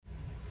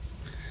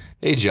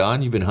Hey,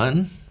 John, you been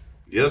hunting?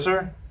 Yes,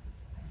 sir.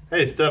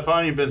 Hey,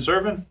 Stefan, you been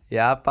surfing?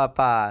 Yeah,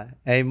 papa.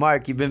 Hey,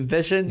 Mark, you been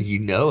fishing? You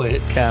know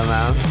it. Come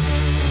on.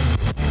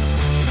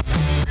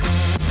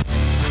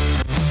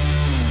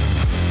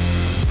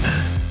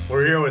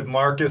 We're here with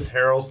Marcus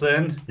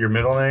Harrelson. Your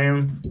middle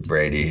name?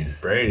 Brady.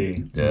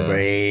 Brady. Yeah.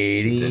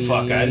 Brady.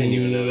 Fuck, I didn't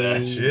even know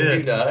that.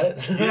 Shit.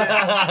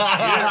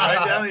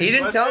 He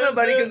didn't tell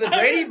nobody because the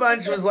Brady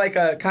Bunch was like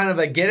a kind of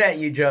a get at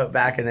you joke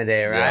back in the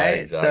day, right? Yeah,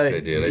 exactly,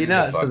 so dude. I you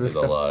know, so the a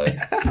stuff. lot.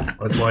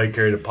 That's why he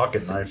carried a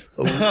pocket knife.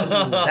 Ooh,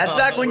 that's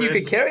back when you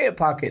could carry a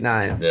pocket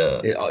knife.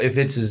 Yeah. If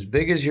it's as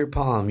big as your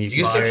palm, you can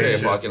can still carry a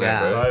it. pocket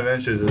knife, Yeah. right? 5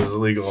 inches is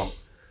illegal.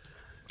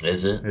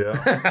 Is it? Yeah.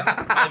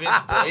 5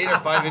 inch blade or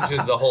 5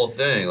 inches the whole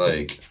thing?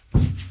 Like,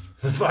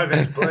 The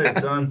 5-inch blade,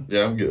 son.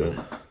 yeah, I'm good.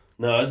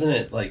 No, isn't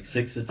it like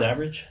 6 that's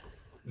average?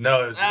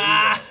 No, it's illegal.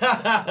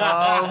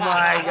 Oh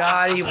my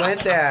God, he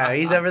went there.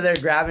 He's over there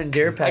grabbing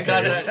deer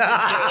peckers. That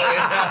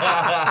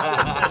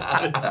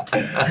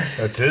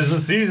is the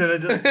season. It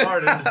just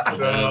started. Oh,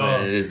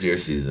 man, it is deer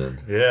season.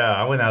 Yeah,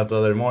 I went out the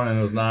other morning.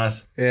 It was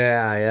nice.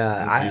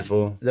 Yeah.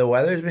 Beautiful. The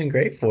weather's been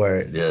great for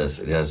it. Yes,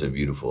 it has been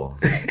beautiful.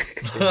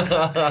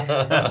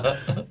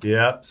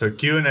 Yep. So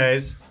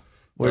Q&As.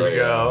 Where we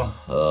go.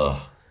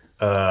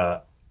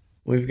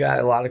 We've got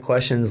a lot of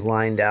questions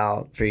lined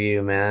out for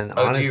you, man.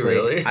 Oh, Honestly, do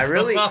you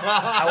really?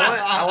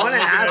 I want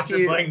to ask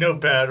you. Blank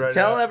notepad right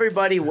Tell now.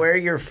 everybody where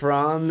you're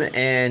from,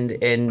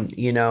 and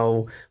you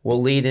know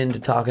we'll lead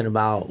into talking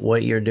about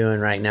what you're doing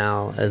right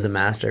now as a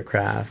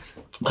mastercraft.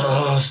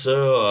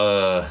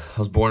 I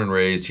was born and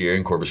raised here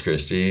in Corpus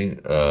Christi.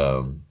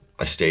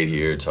 I stayed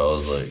here until I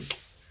was like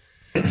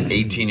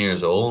 18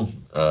 years old.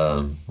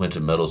 Went to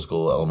middle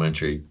school,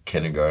 elementary,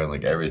 kindergarten,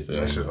 like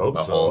everything. I should hope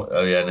The so. whole,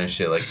 oh yeah, no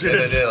shit. Like,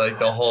 like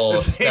the whole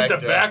This ain't the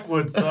spectrum.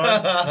 backwoods,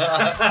 son.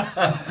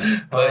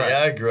 But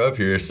yeah, I grew up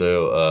here,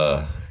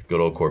 so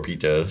good old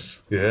Corpitos.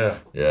 Yeah.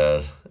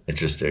 Yeah,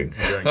 interesting.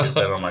 I'm gonna get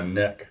that on my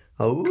neck.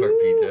 Oh,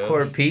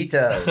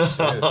 Corpitos.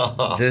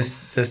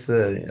 just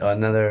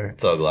another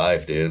Thug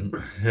life, dude.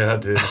 Yeah,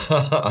 dude.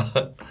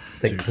 the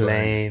Too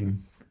claim.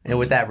 And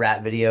with that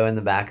rap video in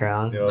the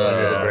background, Oh,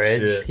 under the yeah,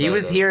 bridge, shit. he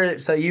was here.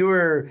 So you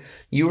were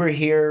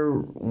here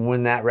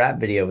when that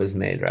rap video was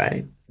made,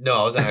 right? No,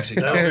 I wasn't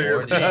actually That was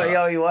your- California.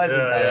 Oh, he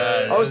wasn't. Yeah,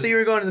 yeah. Oh, so you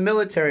were going to the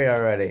military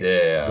already?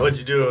 Yeah. What'd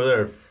you do over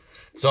there?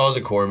 So I was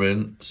a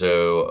corpsman.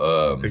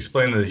 So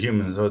Explain to the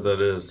humans what that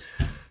is.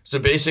 So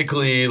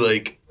basically,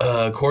 like,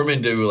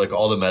 corpsmen do, like,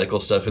 all the medical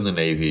stuff in the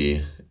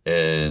Navy,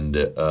 and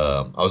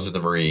I was with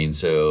the Marines,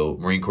 so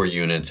Marine Corps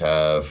units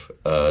have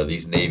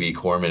these Navy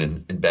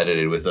corpsmen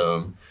embedded with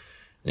them,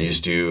 and you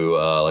just do,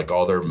 like,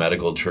 all their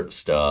medical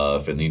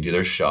stuff, and you do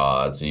their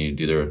shots, and you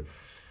do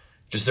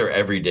their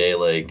everyday,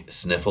 like,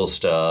 sniffle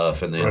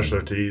stuff, and then... Brush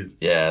their teeth.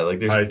 Yeah, like,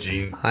 there's...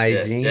 Hygiene.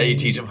 Hygiene. Yeah, you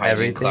teach them hygiene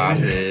everything.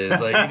 classes,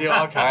 like, you do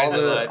all kinds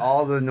of, like...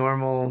 all the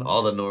normal.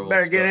 All the normal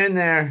Better stuff. get in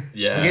there.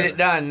 Yeah. Get it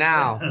done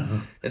now.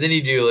 And then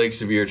you do like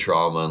severe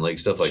trauma and like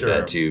stuff like Sure.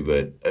 that too.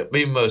 But I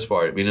mean, most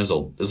part, I mean, it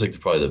was like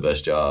probably the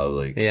best job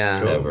like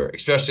Yeah. ever.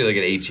 Especially like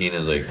at 18, it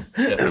was like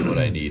definitely what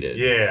I needed.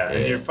 Yeah,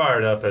 and you're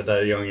fired up at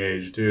that young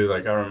age, too.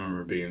 Like, I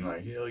remember being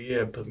like, hell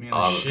yeah, put me in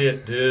the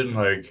shit, dude.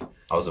 Like,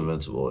 I was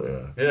invincible.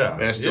 Yeah. yeah.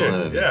 Man, I still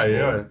am yeah,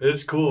 invincible.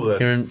 It's cool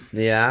that...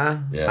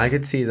 Yeah, Yeah. I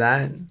could see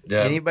that. Yeah.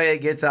 Anybody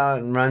that gets out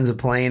and runs a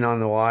plane on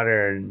the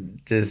water and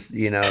just,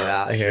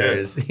 out here Shit.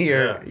 is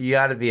Yeah. you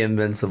got to be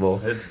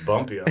invincible. It's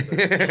bumpy out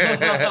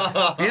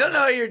there. If you don't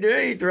know what you're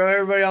doing, you throw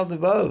everybody off the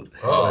boat.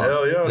 Oh,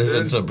 hell yeah, There's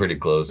been dude. some pretty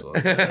close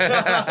ones.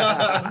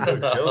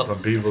 Kill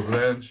some people,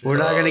 man. Shit. We're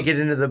not gonna get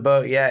into the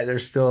boat yet.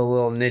 There's still a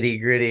little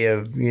nitty gritty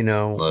of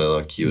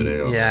Like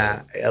Q&A. on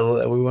Yeah,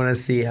 we want to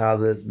see how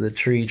the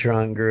tree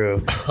trunk grew.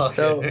 that.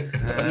 So,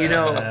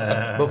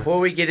 before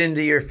we get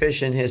into your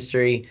fishing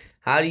history,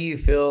 how do you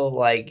feel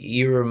like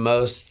you were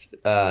most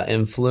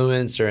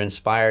influenced or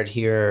inspired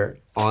here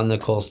on the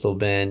coastal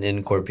bend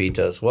in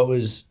Corpitos? What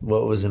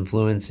was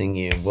influencing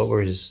you? What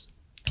was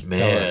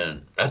Tell us.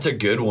 Man, that's a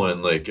good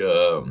one. Like,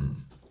 man,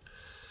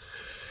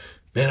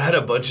 I had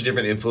a bunch of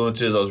different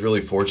influences. I was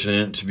really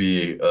fortunate to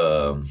be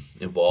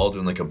involved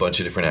in like a bunch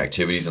of different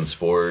activities and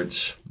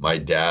sports. My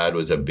dad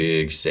was a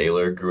big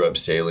sailor, grew up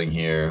sailing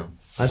here.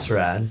 That's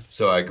rad.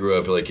 So I grew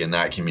up like in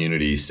that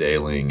community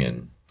sailing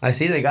and I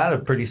see they got a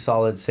pretty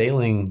solid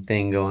sailing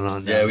thing going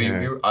on down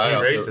there. I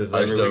races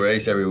I every still week.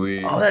 race every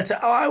week.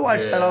 I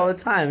watch that Yeah. all the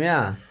time.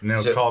 Yeah. And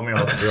they'll So- call me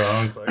all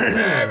drunk. Like,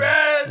 hey,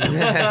 man,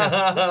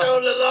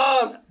 totally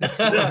lost.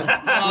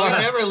 Oh,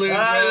 we never lose,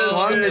 man.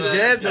 Swung the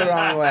jib the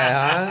wrong way,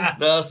 huh?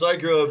 No, so I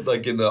grew up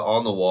like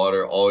on the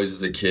water always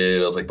as a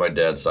kid. I was like my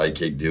dad's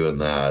sidekick doing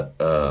that.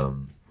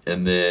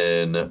 And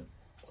then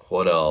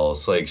what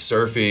else? Like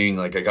surfing,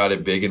 like I got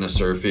it big into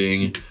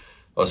surfing.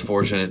 I was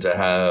fortunate to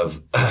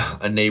have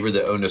a neighbor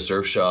that owned a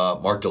surf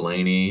shop, Mark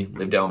Delaney,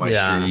 lived down my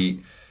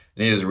street.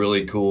 And he was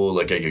really cool.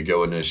 Like I could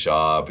go into his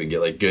shop and get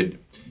like good.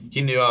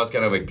 He knew I was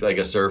kind of like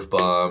a surf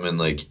bum and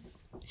like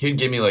he'd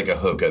give me like a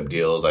hookup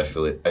deals. I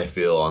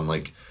feel on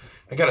like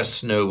I got a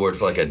snowboard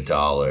for like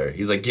 $1.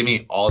 He's like, give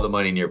me all the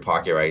money in your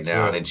pocket right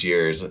now and it's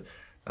yours.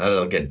 I had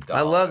like a dog.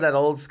 I love that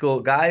old school.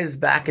 Guys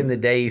back in the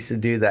day used to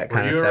do that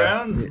kind Were of you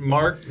stuff. around?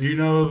 Mark, you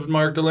know of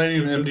Mark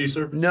Delaney and MD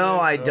Surface? No,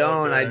 I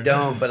don't. I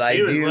don't, but I he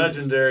do. was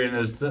legendary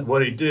in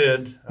what he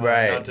did.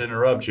 Right. Not to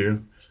interrupt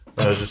you.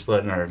 I was just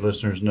letting our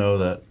listeners know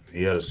that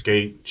he had a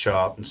skate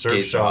shop and surf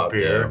Skate shop shop,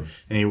 here, yeah.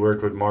 and he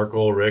worked with Mark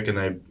Ulrich, and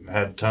they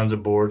had tons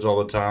of boards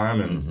all the time,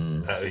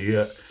 and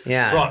he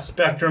Yeah. brought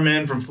Spectrum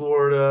in from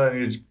Florida, and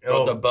he was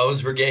Brought the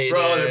Bones Brigade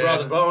bro, in. they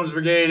brought the Bones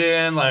Brigade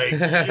in, like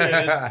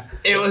shit.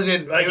 It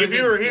wasn't Like if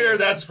you were here,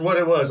 that's what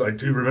it was. Like,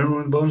 do you remember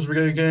when the Bones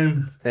Brigade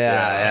came?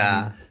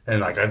 Yeah. And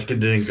like I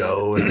didn't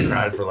go, and I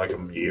cried for like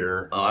a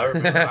year. Oh, I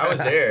remember. I was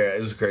there. It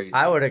was crazy.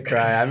 I would have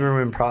cried. I remember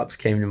when Props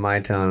came to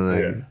my town. And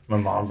Yeah, my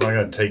mom's not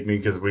gonna take me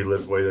because we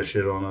lived way the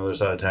shit on the other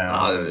side of town.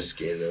 Oh, they just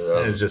skated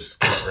it It's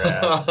just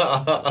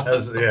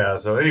rats. Yeah.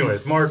 So,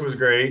 anyways, Mark was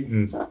great,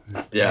 and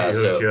Yeah, he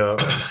hooked you so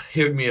up.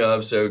 he hooked me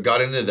up. So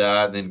got into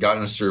that, and then got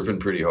into surfing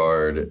pretty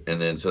hard,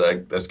 and then so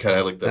that's kind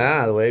of like the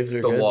the waves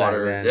were the good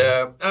water. back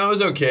then. Yeah, I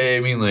was okay. I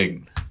mean,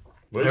 like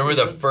I remember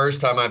the first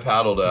time I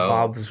paddled out.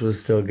 Bob's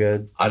was still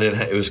good. I didn't.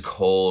 It was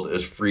cold. It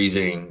was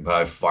freezing, but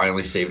I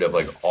finally saved up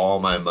like all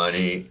my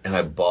money, and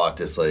I bought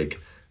this like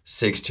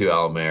 6'2"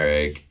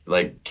 Almeric,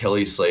 like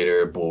Kelly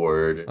Slater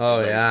board. It Oh,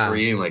 was, like, yeah.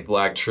 green, like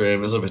black trim.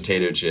 It was a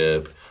potato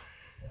chip.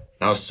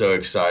 And I was so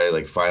excited.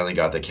 Like finally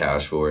got the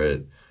cash for it.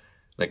 And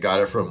I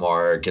got it from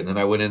Mark, and then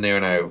I went in there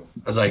and I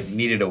was like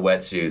needed a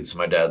wetsuit. So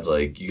my dad's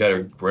like, "You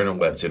gotta rent a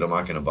wetsuit. I'm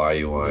not gonna buy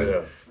you one."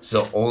 Yeah.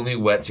 So the only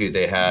wetsuit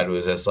they had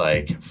was this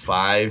like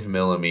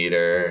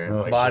 5mm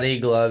like, Body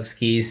glove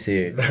ski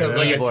suit. it was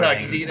like a Kneeboarding.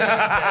 tuxedo.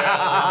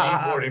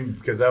 Kneeboarding,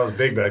 because that was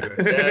big back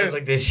then. Yeah, it was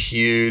like this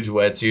huge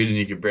wetsuit, and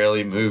you could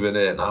barely move in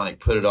it. And I like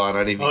put it on. I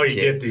didn't even. Oh, you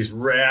get these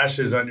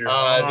rashes on your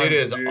arms, dude,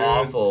 it was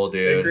awful, They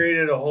dude.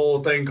 created a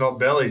whole thing called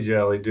belly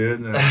jelly,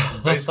 dude, and it's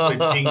basically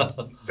pink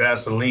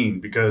Vaseline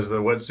because the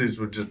wetsuits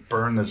would just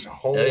burn this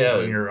hole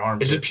in your arm.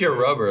 It's just pure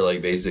rubber,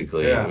 like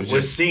basically. Yeah, It was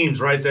with just, seams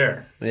right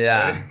there.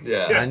 Yeah.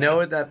 yeah. I know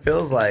what that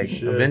feels like.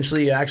 Shit.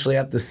 Eventually, you actually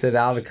have to sit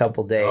out a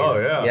couple days.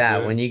 Oh, yeah,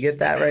 dude. when you get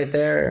that right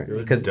there, It's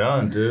because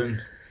done, dude.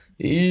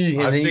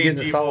 and I've then you seen get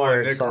the people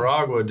saltwater. in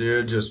Nicaragua,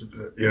 dude, just,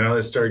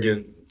 they start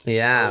getting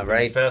Yeah,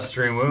 right.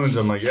 festering wounds.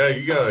 I'm like, yeah,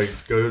 you gotta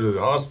go to the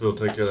hospital,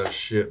 take care of that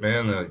shit,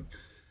 man. Like,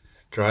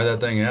 try that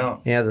thing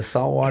out. Yeah, the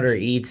salt water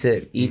eats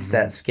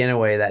that skin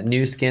away, that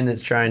new skin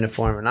that's trying to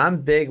form. And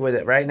I'm big with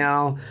it right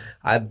now.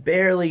 I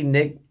barely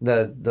nicked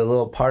the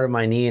little part of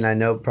my knee, and I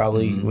know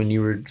probably when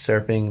you were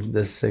surfing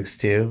this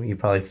 6'2", you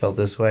probably felt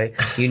this way.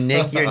 You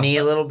nick your knee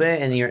a little bit,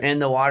 and you're in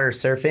the water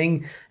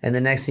surfing, and the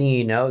next thing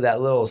you know,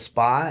 that little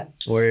spot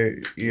where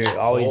you're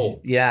always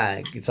hole.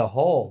 it's a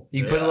hole.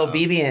 You put a little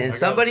BB in, I and got a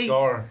somebody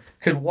scar.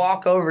 could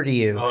walk over to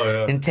you Oh,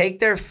 yeah. and take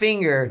their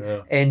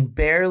finger and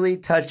barely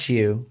touch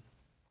you,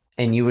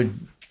 and you would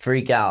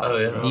freak out. Oh,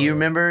 yeah. Do you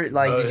remember?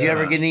 Like, Oh, did you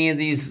ever yeah. get any of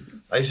these?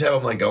 I used to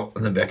have them like on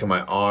the back of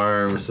my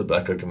arms, the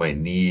back of my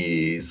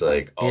knees,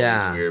 like all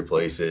Yeah. these weird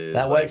places.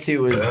 That like,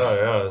 wetsuit was.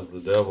 Yeah, it's the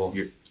devil.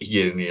 You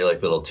get in your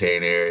like little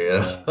tan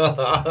area.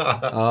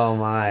 Oh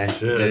my!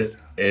 Shit.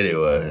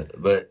 Anyway,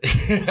 but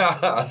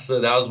so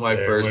that was my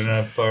Yeah, first when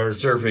that part-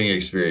 surfing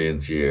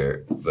experience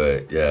here.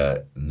 But yeah,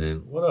 and then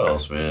what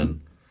else,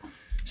 man?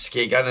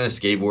 Got in the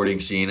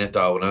skateboarding scene. I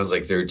thought when I was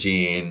like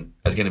 13,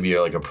 I was gonna be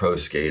like a pro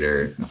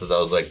skater. I thought that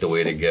was like the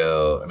way to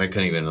go, and I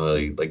couldn't even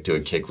really like do a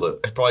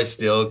kickflip. I probably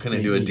still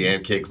couldn't do a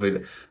damn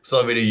kickflip.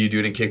 Saw a video of you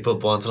doing a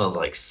kickflip once, and I was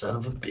like, son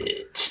of a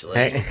bitch.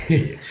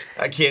 Like,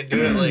 I can't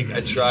do it. Like I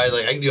tried.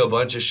 Like I can do a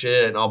bunch of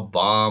shit, and I'll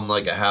bomb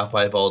like a half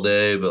pipe all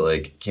day, but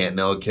like can't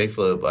nail a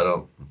kickflip. I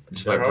don't.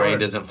 Just my They're brain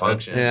hard. doesn't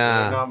function.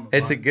 Yeah,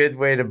 it's a good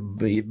way to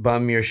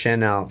bum your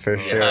shin out for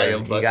sure.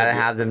 you'll You bust gotta it.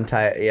 have them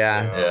tight.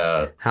 Yeah.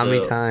 Yeah. How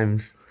many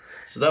times?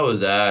 So that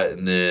was that,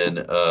 and then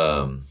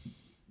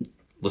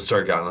let's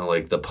start getting into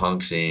like the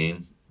punk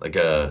scene. Like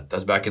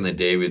that's back in the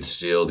day. We'd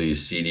steal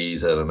these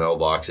CDs out of the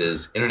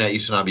mailboxes. Internet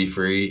used to not be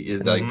free.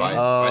 You'd, like by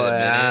Oh the minute.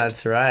 yeah,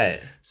 that's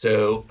right.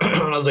 So when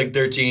I was like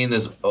 13,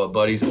 this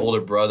buddy's older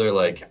brother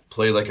like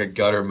played like a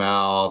Gutter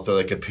Mouth or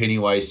like a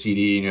Pennywise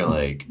CD, and you're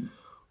like,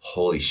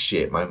 holy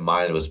shit, my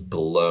mind was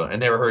blown. I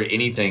never heard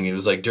anything. It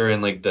was like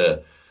during like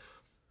the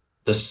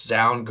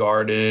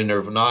Soundgarden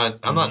or not.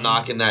 I'm not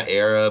knocking that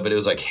era, but it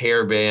was like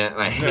hair band,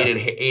 and I hated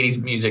 80s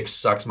music.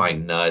 Sucks my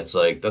nuts.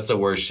 Like that's the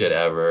worst shit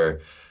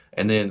ever.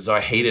 And then so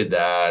I hated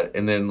that,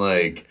 and then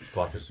like.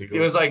 Flock of seagulls.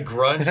 It was like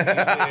grunge music.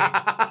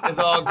 It's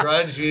all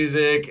grunge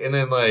music, and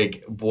then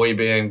like boy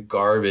band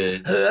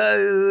garbage. When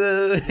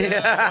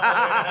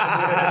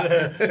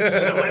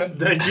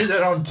they do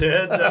that on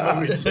Ted, that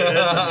movie Ted.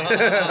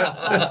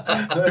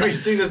 Let me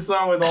sing the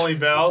song with only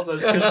vowels.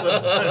 That's just the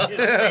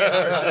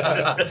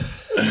funniest thing.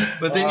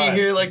 But then you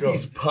hear like go.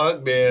 these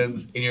punk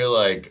bands, and you're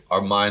like,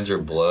 our minds are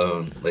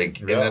blown. Like,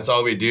 Yeah. and that's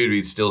all we do.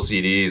 We'd steal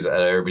CDs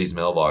at everybody's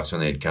mailbox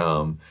when they'd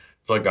come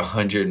for like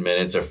 100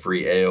 minutes of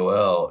free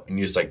AOL, and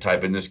you just like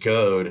type in this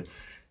code,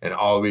 and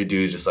all we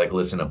do is just like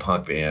listen to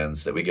punk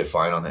bands that we could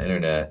find on the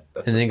internet.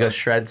 And then go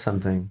shred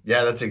something.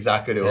 Yeah, that's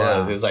exactly what it Yeah.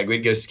 was. It was like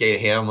we'd go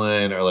skate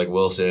Hamlin or like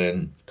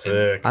Wilson,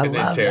 Sick. I and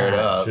then love tear it that.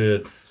 up.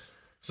 Shit.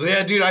 So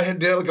yeah, dude, I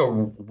did like a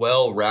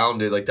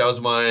well-rounded, like that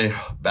was my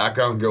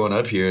background growing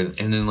up here,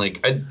 and then like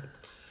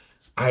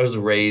I was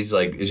raised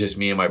like it's just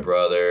me and my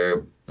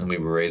brother, and we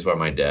were raised by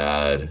my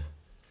dad,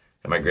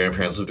 and my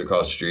grandparents lived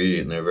across the street,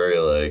 and they're very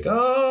like,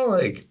 oh,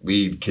 like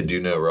we could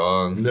do no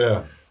wrong.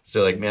 Yeah.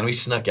 So like, man, we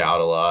snuck out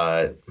a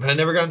lot. Man, I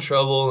never got in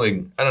trouble.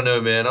 Like I don't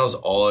know, man, I was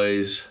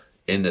always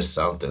into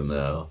something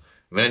though.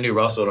 I mean, I knew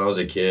Russell when I was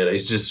a kid. I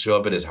used to just show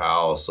up at his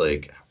house,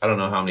 like I don't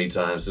know how many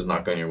times, just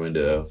knock on your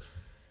window.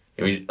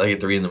 And we, like at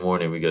 3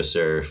 a.m, we go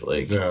surf.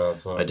 Like,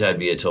 that's my dad'd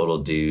be a total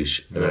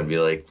douche, and I'd be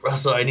like,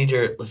 Russell, I need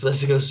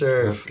let's go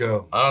surf. Let's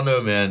go. I don't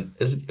know, man.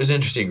 It was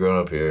interesting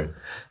growing up here.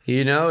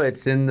 You know,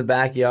 it's in the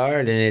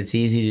backyard and it's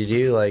easy to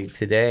do. Like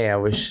today, I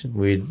wish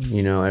everybody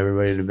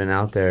would have been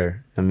out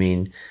there. I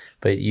mean,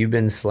 but you've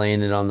been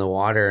slaying it on the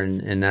water,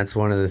 and that's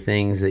one of the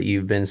things that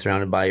you've been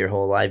surrounded by your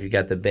whole life. You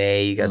got the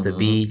bay, you got the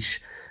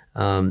beach.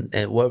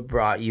 And what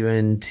brought you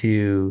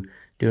into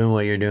doing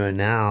what you're doing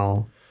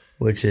now,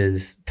 which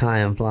is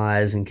tying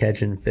flies and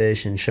catching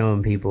fish and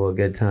showing people a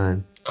good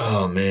time?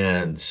 Oh,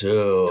 man.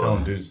 So.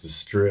 Telling dudes to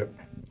strip.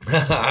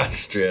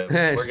 Strip.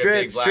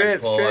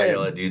 Strip. I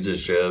yell at dudes to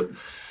strip.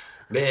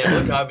 Man,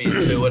 what got me?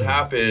 So what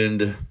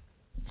happened,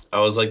 I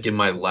was like in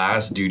my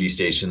last duty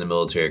station in the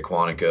military at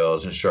Quantico. I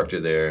was an instructor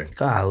there.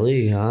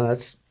 Golly, huh?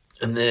 That's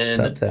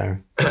up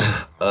there.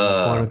 A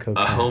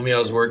homie I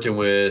was working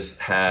with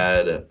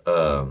had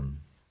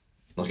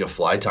like a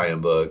fly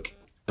tying book.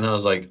 And I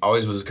was like,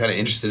 always was kind of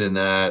interested in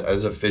that. I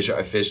was a fisher.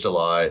 I fished a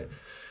lot.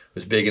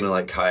 Was big into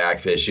like kayak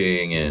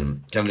fishing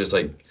and kind of just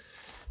like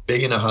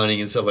big into hunting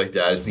and stuff like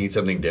that. I just need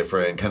something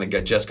different. Kind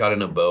of just got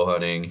into bow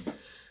hunting.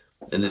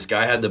 And this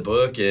guy had the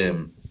book,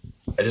 and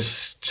I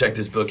just checked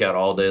this book out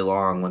all day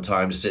long one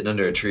time, just sitting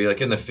under a tree, like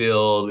in the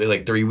field. We had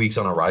like 3 weeks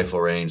on a rifle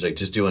range, like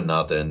just doing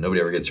nothing.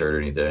 Nobody ever gets hurt or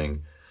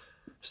anything.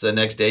 So the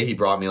next day he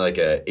brought me like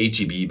a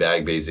HEB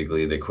bag,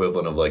 basically the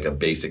equivalent of like a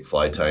basic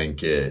fly tying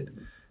kit.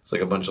 It's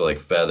like a bunch of like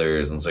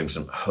feathers and like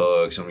some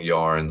hooks, some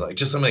yarn, like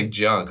just some like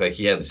junk like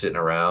he had sitting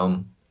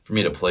around for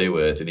me to play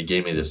with. And he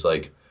gave me this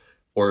like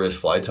Orvis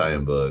fly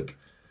tying book.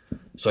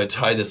 So I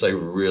tied this like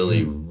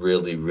really,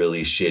 really,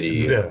 really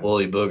shitty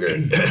woolly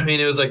booger. I mean,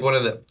 it was like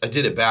I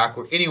did it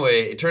backward.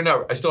 Anyway, it turned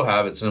out I still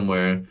have it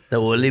somewhere. The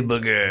woolly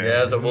booger.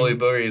 Yeah, it's a woolly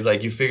booger. He's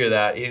like, you figure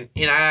that. And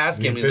I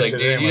asked him, he's like,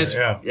 dude, he's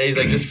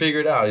like, just figure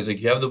it out. He's like,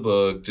 you have the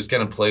book, just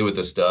kind of play with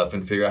the stuff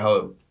and figure out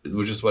how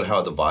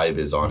the vibe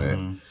is on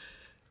it.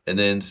 And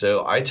then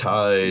so I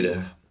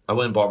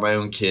went and bought my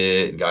own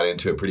kit and got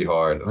into it pretty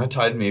hard. And I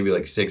tied maybe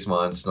like 6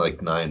 months to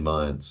like 9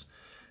 months.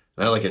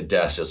 And I had like a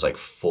desk just like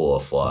full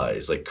of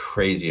flies, like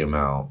crazy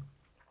amount.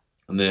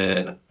 And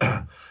then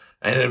I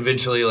ended up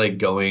eventually like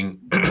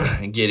going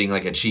and getting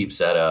like a cheap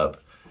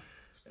setup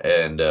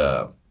and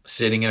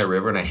sitting in a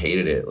river, and I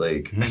hated it.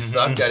 Like I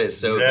sucked at it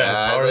so bad.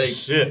 It's hard like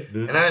as shit,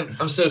 dude. And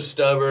I'm so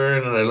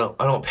stubborn, and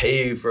I don't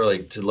pay for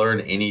like to learn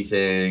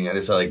anything. I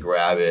just like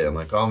grab it. I'm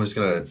like, oh, I'm just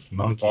gonna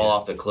fall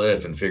off the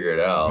cliff and figure it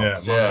out. Yeah,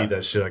 so, monkey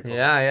that shit.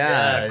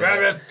 Yeah.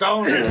 Grab that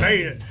stone and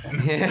hate it.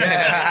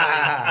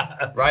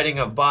 Riding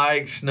a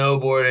bike,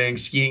 snowboarding,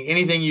 skiing,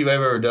 anything you've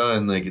ever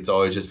done, like it's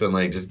always just been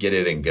like just get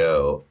it and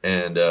go.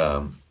 And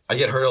I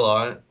get hurt a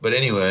lot, but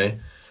anyway,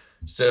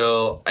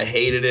 so I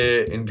hated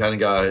it and kind of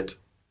got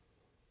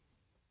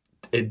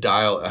it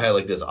dialed. I had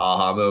like this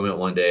aha moment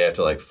one day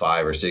after like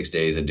 5 or 6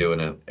 days of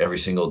doing it every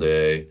single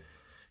day.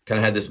 Kind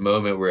of had this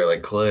moment where it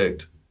like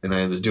clicked, and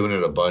I was doing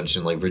it a bunch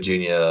in like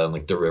Virginia and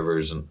like the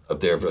rivers and up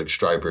there for like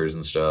stripers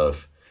and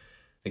stuff.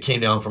 I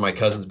came down for my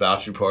cousin's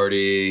bachelor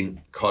party,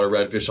 caught a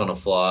redfish on a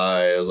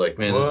fly. I was like,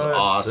 man, this is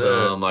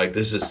awesome. Like,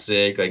 this is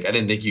sick. Like, I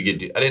didn't think you could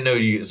do, I didn't know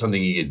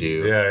something you could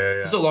do.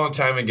 Yeah. It's a long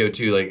time ago,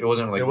 too. Like, it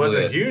wasn't like, it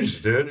wasn't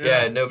huge, dude.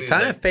 Yeah, nobody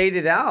kind of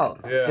faded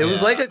out. Yeah. It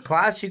was like a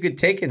class you could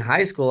take in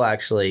high school,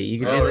 actually. You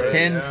could do the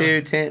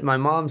 10-2-10. My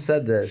mom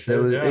said this. It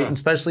was,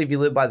 especially if you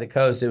live by the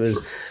coast,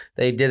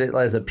 they did it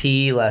as a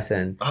PE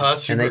lesson. Oh,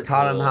 that's super and they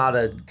taught cool. them how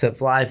to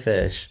fly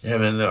fish. Yeah,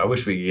 man, I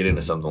wish we could get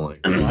into something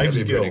like that. Life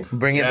skill.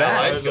 Bring it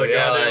back. Life skill.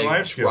 Like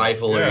life skill.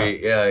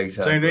 Riflery. Yeah,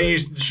 exactly. Same thing, you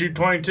shoot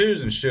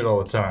 22s and shit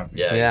all the time.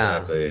 Yeah.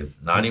 Exactly.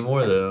 Not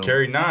anymore, though.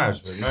 Carry knives,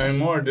 but not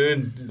anymore,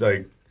 dude.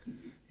 Like,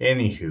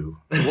 anywho.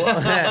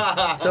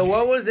 So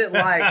what was it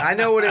like? I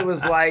know what it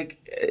was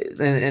like,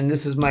 and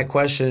this is my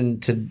question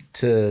to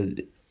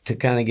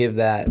kind of give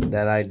that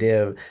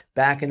idea.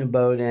 Backing a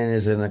boat in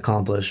is an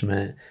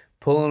accomplishment.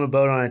 Pulling a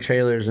boat on a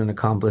trailer is an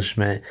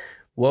accomplishment.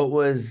 What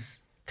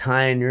was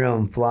tying your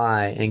own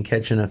fly and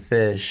catching a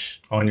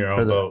fish on your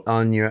own boat?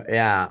 On your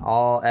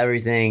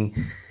everything.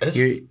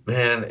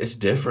 Man, it's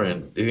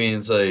different. I mean,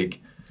 it's like,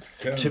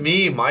 to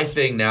me, my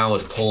thing now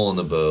is pulling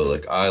the boat.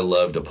 Like, I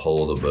love to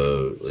pull the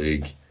boat.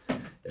 Like,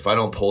 if I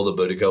don't pull the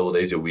boat a couple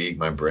days a week,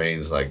 my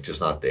brain's like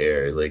just not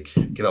there. Like,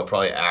 I'll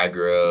probably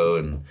aggro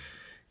and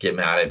get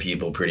mad at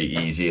people pretty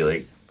easy.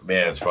 Like,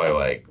 man, it's probably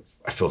like,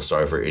 I feel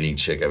sorry for any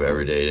chick I've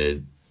ever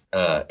dated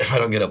if I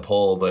don't get a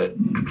pull. But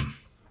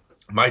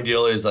my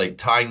deal is like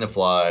tying the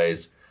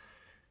flies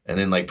and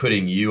then like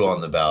putting you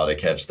on the bow to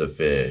catch the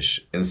fish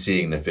and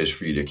seeing the fish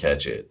for you to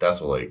catch it. That's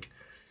what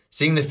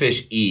seeing the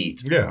fish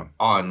eat Yeah.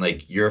 on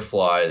like your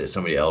fly that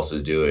somebody else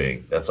is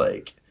doing, that's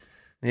like,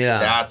 Yeah.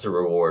 that's a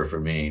reward for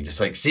me. Just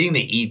like seeing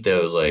the eat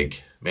those,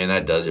 like, man,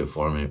 that does it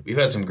for me. We've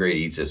had some great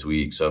eats this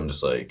week, so I'm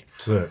just like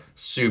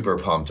super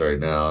pumped right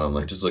now. I'm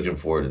like just looking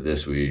forward to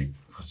this week.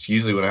 It's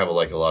usually when I have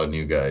like a lot of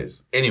new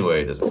guys.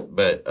 Anyway, it doesn't.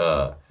 But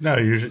No,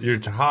 you're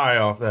high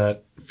off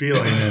that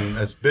feeling, and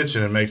it's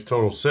bitching. It makes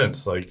total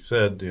sense, like you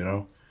said.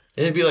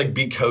 it'd be like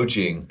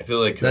coaching. I feel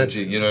like coaching.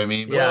 That's- You know what I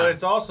mean? Yeah. Well,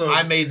 it's also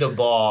I made the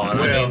ball and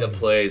I Well, made the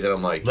plays, and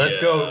I'm like, let's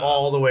yeah. go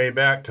all the way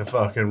back to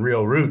fucking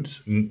real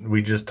roots.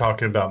 We just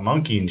talking about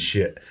monkeying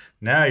shit.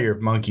 Now you're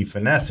monkey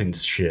finessing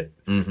shit.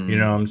 Mhm. You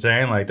know what I'm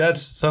saying? Like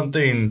that's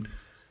something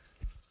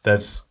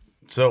that's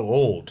so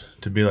old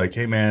to be like,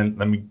 hey man,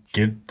 let me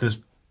get this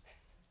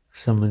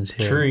Someone's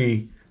here.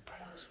 tree.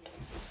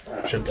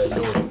 Shut that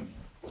door.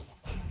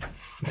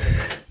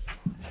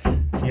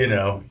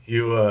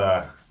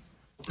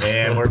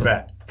 And we're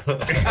back.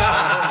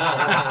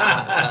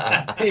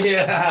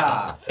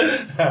 Yeah.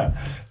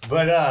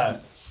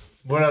 But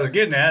what I was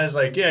getting at is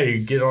like, yeah, you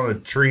get on a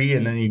tree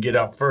and then you get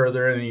out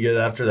further and then you get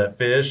after that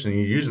fish and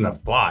you're using a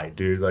fly,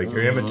 dude. Like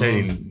you're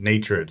imitating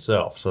nature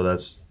itself. So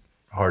that's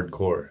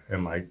hardcore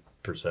in my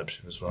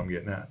perception is what I'm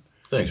getting at.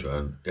 Thanks,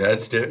 man. Yeah,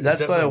 it's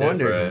That's what I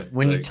wondered. different.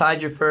 When you Like,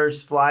 tied your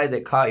first fly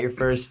that caught your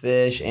first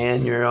fish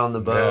and you're on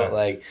the boat, Yeah.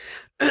 like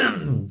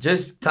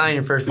just tying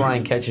your first fly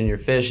and catching your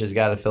fish has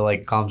got to feel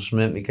like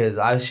accomplishment because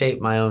I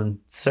shaped my own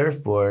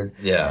surfboard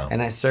yeah.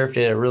 and I surfed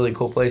it at a really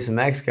cool place in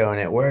Mexico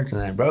and it worked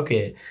and I broke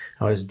it.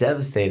 I was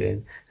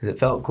devastated because it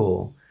felt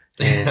cool.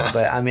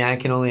 But I mean, I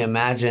can only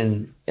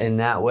imagine in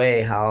that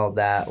way how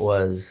that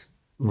was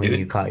when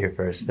you caught your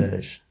first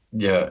fish.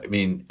 Yeah, I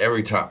mean,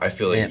 every time I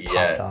feel And like it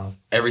popped off.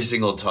 every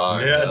single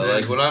time. Yeah, you know, dude.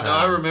 like when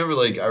I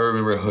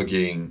remember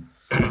hooking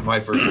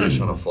my first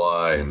fish on a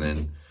fly, and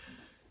then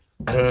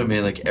I don't know,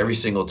 man. Like every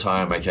single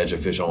time I catch a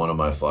fish on one of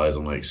my flies,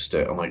 I'm like,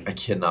 I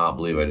cannot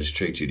believe I just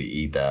tricked you to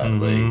eat that.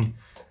 Mhm.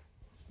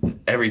 Like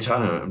every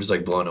time, I'm just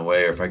like blown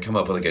away. Or if I come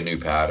up with like a new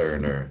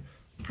pattern, or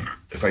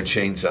if I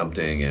change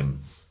something, and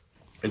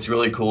it's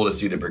really cool to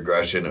see the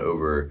progression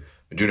over.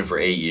 I've been doing it for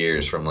 8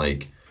 years, from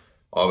like.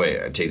 Oh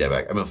wait, I take that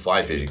back. I've been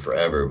fly fishing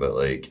forever, but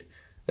like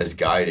as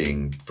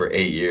guiding for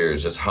 8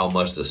 years, just how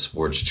much the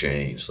sport's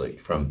changed, like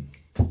from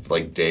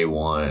like day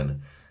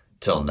one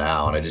till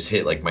now, and I just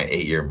hit like my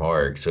 8-year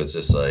mark. So it's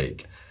just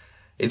like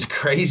it's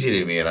crazy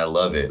to me, and I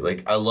love it.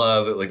 Like I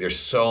love it. Like there's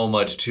so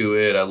much to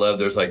it. I love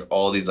there's like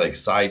all these like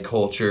side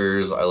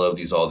cultures. I love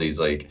all these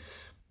like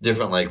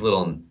different like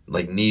little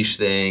like niche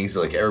things.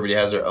 Like everybody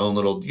has their own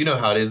little. You know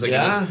how it is. Like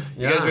Yeah,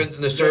 you guys are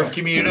in the surf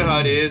community. You know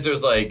how it is.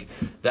 There's like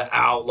the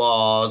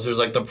outlaws. There's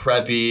like the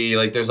preppy.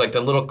 Like there's like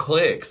the little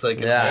cliques.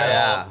 Like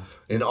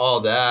and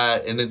all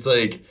that. And it's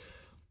like,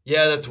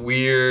 yeah, that's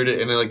weird.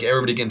 And then like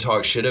everybody can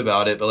talk shit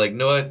about it. But like, you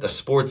know what? The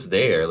sport's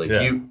there. Like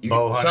Yeah. you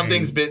Bow hunting,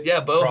 something's been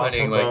bow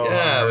hunting. Like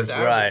bow with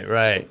hunters.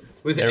 Right.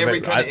 with every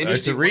kind of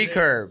It's industry. a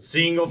recurve.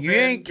 Single You fin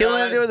ain't killing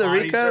guys, it with a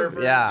body recurve?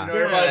 surfers, Yeah. You know,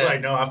 everybody's Yeah.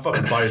 like, no, I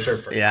fucking body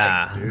surf for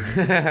Yeah. life,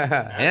 dude.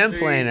 And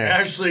planer.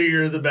 Actually,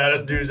 you're the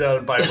baddest dudes out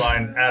of the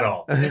pipeline at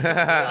all.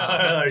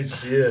 Like,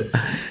 shit.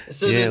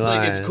 So You ain't it's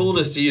like it's lying. cool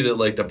to see that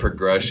like the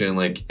progression,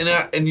 like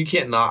and you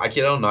can't knock. I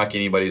don't knock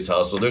anybody's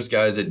hustle. There's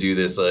guys that do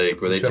this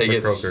like where they Except take for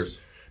it. croakers.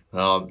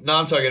 No,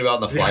 I'm talking about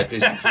in the fly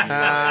fishing community.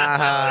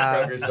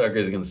 Croaker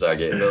suckers can suck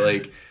it, but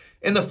like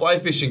in the fly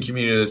fishing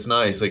community, that's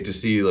nice. Like to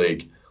see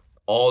like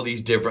all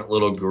these different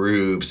little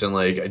groups, and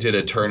like I did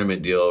a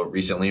tournament deal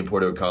recently in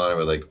Puerto O'Connor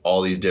with like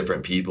all these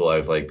different people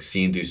I've like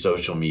seen through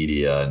social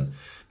media and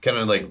kind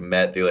of like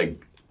met through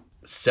like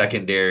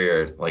secondary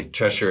or like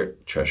treasure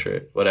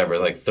whatever,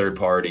 like third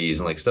parties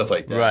and like stuff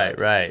like that.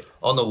 Right.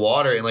 On the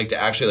water, and like to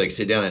actually like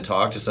sit down and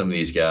talk to some of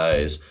these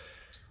guys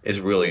is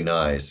really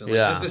nice. And like,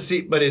 Yeah. just to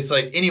see, but it's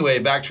like, anyway,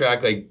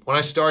 backtrack. Like when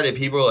I started,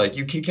 people were like,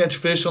 you can catch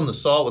fish on the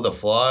salt with a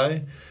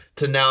fly,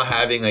 to now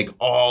having like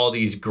all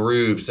these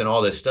groups and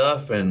all this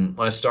stuff. And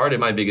when I started,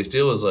 my biggest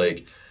deal was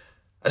like,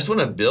 I just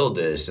want to build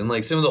this. And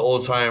like some of the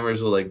old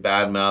timers will like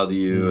badmouth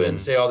you and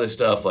say all this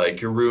stuff like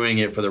you're ruining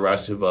it for the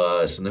rest of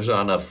us. And there's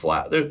not enough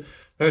flat.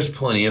 There's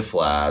plenty of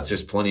flats.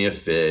 There's plenty of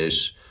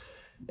fish.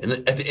 And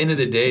at the end of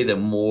the day, the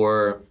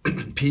more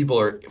people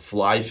are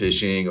fly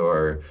fishing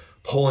or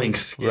pulling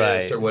skips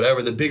Right. or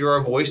whatever, the bigger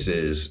our voice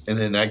is. And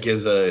then that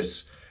gives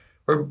us,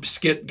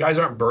 guys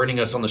aren't burning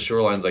us on the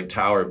shorelines like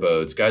tower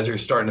boats. Guys are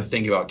starting to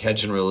think about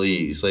catch and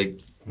release. Like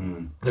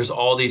there's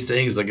all these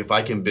things. Like if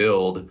I can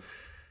build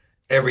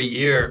every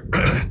year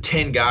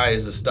 10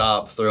 guys to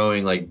stop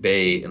throwing like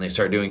bait and they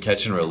start doing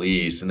catch and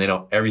release, and they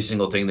don't, every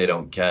single thing they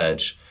don't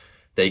catch,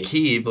 they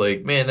keep,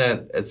 like, man,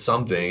 that's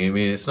something. I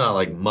mean, it's not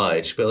like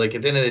much, but like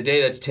at the end of the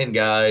day, that's 10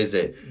 guys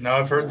that No,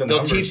 I've heard the they'll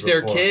numbers teach their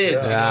before. kids,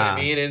 you know what Yeah. I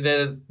mean? And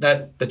then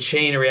that the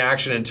chain of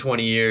reaction in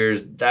 20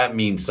 years, that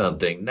means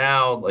something.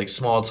 Now, like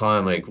small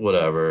time, like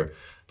whatever.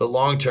 But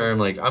long term,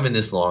 like I'm in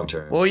this long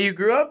term. Well, you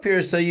grew up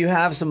here, so you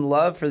have some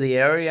love for the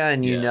area,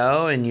 and you Yes.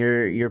 know, and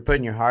you're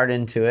putting your heart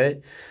into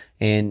it.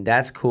 And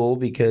that's cool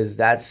because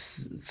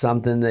that's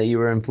something that you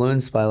were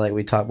influenced by, like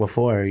we talked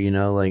before, you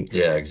know, like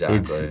Yeah,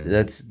 exactly.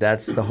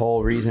 that's the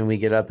whole reason we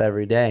get up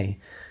every day.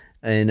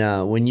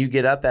 And when you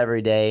get up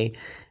every day,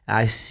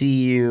 I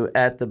see you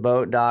at the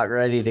boat dock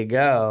ready to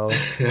go,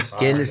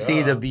 getting to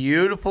see the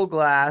beautiful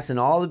glass and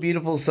all the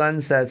beautiful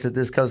sunsets that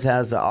this coast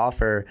has to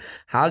offer.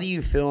 How do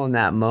you feel in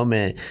that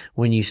moment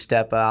when you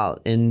step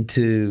out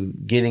into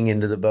getting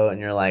into the boat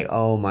and you're like,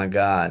 oh my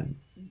God,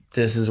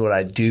 this is what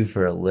I do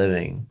for a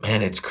living?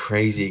 Man, it's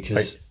crazy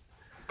because,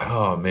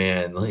 oh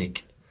man,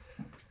 like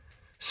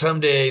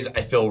some days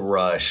I feel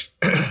rushed.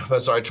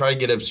 So I try to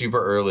get up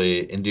super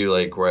early and do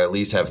like where I at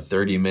least have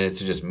 30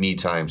 minutes of just me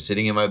time,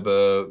 sitting in my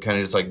boat, kind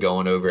of just like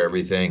going over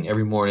everything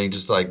every morning,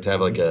 just like to have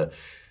like a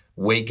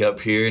wake up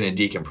period and a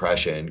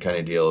decompression kind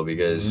of deal.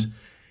 Because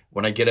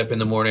when I get up in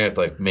the morning, I have to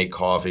like make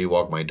coffee,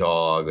 walk my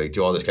dog, like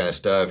do all this kind of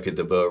stuff, get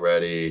the boat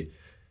ready.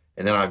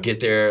 And then I'll get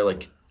there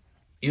like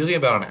usually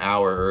about an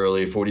hour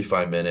early,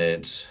 45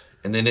 minutes.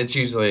 And then it's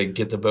usually like,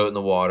 get the boat in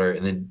the water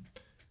and then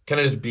kind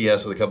of just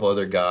BS with a couple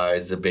other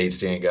guys, the bait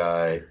stand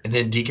guy, and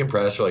then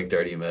decompress for like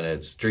 30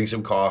 minutes, drink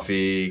some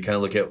coffee, kind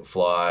of look at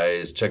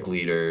flies, check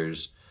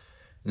leaders,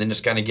 and then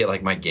just kind of get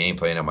like my game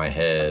plan in my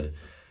head.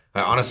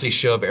 I honestly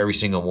show up every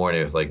single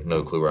morning with like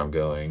no clue where I'm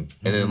going.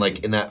 And then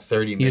like in that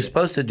 30 minutes. You're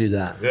supposed to do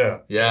that. Yeah.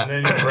 Yeah.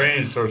 And then your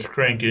brain starts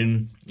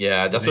cranking.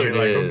 Yeah, that's and what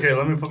you're it like, is. okay,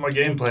 let me put my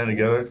game plan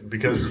together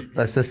because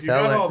That's the you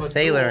got all the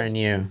sailor tools. in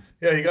you.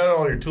 Yeah, you got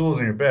all your tools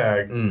in your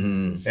bag.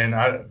 Mm-hmm. And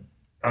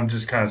I'm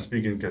just kind of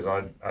speaking because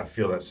I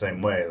feel that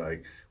same way.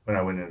 Like when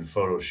I went into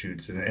photo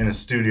shoots in a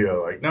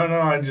studio, like, no,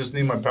 I just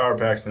need my power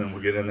packs and then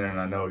we'll get in there and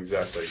I know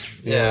exactly.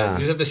 Yeah. You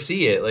just have to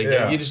see it. Like,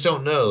 Yeah. you just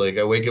don't know. Like,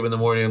 I wake up in the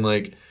morning and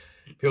like,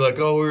 people are like,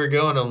 oh, where we're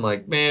going. I'm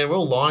like, man,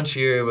 we'll launch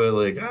here, but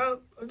like, I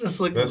just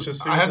like, Let's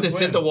just see I what have to this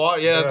sit wind- the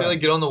water. Yeah, I have to Yeah. like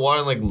get on the water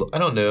and like, I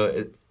don't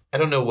know. I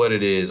don't know what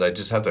it is. I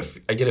just have to,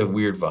 I get a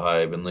weird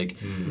vibe and like,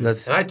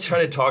 That's and I try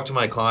to talk to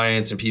my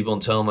clients and people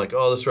and tell them like,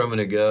 oh, this is where I'm going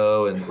to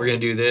go and we're going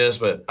to do this.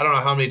 But I don't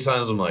know how many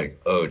times I'm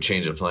like, oh,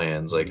 change of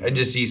plans. Like I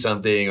just see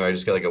something or I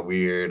just get like a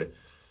weird,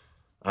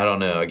 I don't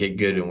know. I get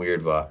good and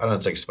weird vibe. I don't know.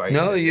 It's like Spidey. no,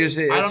 senses.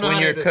 usually I don't it's know when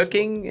how you're to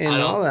cooking and I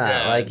don't- all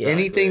that. yeah, like exactly,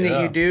 anything that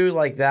yeah. you do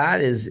like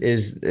that is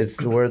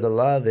it's where the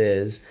love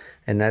is,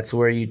 and that's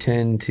where you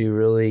tend to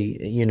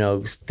really, you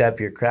know, step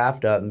your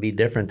craft up and be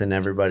different than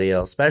everybody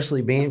else,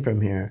 especially being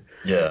from here.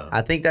 Yeah.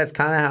 I think that's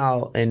kind of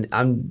how, and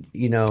I'm,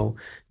 you know,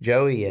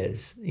 Joey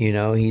is, you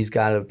know, he's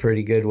got a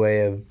pretty good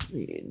way of,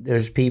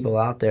 there's people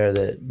out there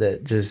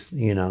that just,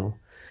 you know,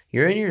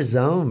 you're in your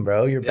zone,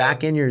 bro. You're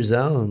back in your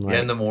zone. Like,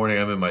 Yeah, in the morning,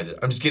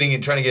 I'm just trying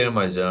to get in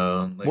my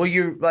zone. Like, well,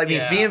 I mean,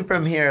 Yeah. being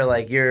from here,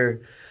 like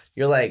you're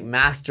like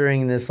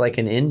mastering this like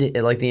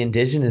like the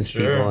indigenous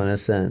Sure. people in a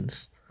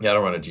sense. yeah, I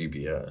don't run a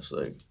GPS.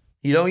 Like,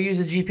 You don't use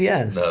a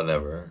GPS. no,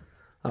 never.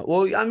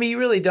 Well, I mean, you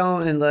really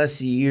don't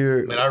unless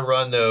you're I mean, I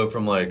run though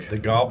from like The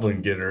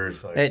goblin getter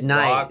is like at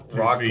night.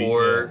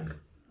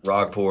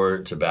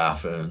 Rockport to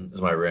Baffin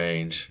is my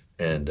range,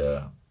 and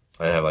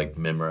I have like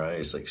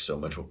memorized like so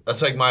much.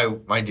 That's like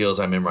my deal is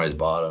I memorize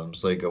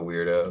bottoms like a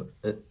weirdo.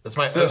 That's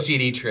my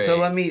OCD trait. So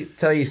let me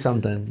tell you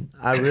something.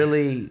 I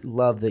really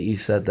love that you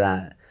said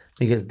that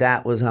because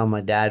that was how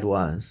my dad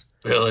was.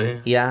 Really?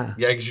 Yeah.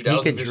 Yeah, because your dad He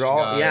was a could fishing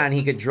draw, guy. yeah, and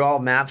he could draw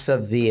maps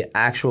of the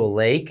actual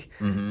lake,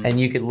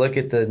 and you could look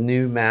at the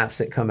new maps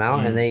that come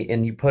out,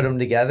 and you put them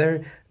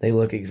together, they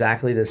look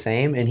exactly the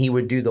same. And he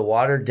would do the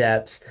water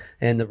depths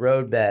and the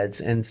road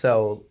beds, and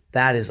so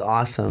that is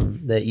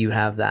awesome that you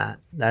have that.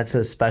 That's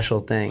a special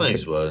thing.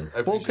 Thanks, bud.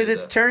 I Well, because appreciate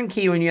it's that.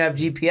 turnkey when you have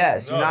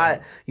GPS. You're Oh.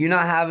 you're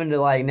not having to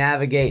like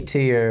navigate to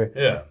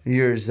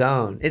your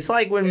zone. It's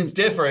like when It's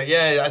different,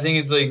 yeah. I think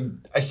it's like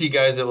I see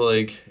guys that will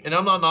like, and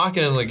I'm not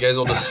knocking them. Like guys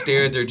will just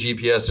stare at their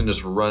GPS and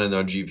just run in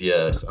their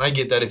GPS. And I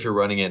get that if you're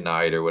running at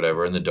night or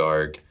whatever in the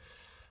dark,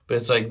 but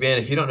it's like, man,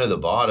 if you don't know the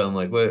bottom,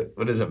 like what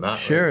does it matter?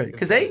 sure, Like,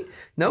 because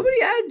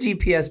nobody had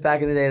GPS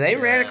back in the day. They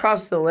ran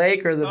across the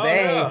lake or the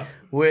bay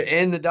yeah.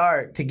 in the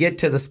dark to get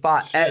to the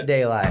spot at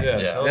daylight. Yeah,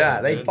 Yeah. totally,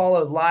 Yeah, they dude.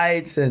 followed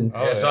lights and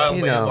Oh, Yeah, so I have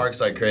You know.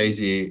 landmarks like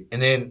crazy, and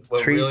then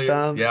what Tree really,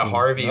 stumps yeah, and-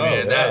 Harvey, Oh,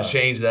 man, yeah. that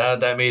changed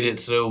that. That made it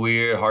so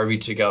weird. Harvey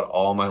took out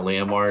all my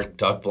landmark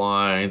duck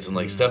blinds and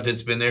like stuff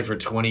that's been there for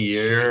 20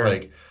 years, Sure.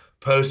 like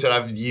posts that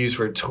I've used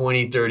for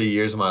 20, 30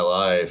 years of my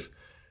life,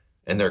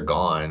 and they're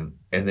gone.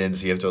 And then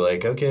so you have to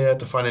like, okay, I have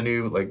to find a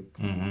new like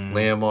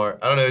landmark.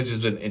 I don't know. It's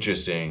just been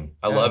interesting.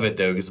 I love it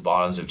though because the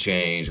bottoms have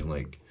changed and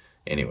like.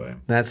 Anyway,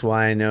 that's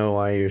why I know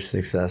why you're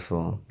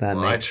successful. That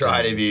well, I makes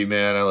try to sense. be,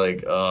 man. I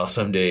like,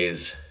 some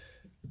days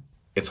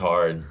it's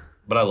hard,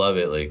 but I love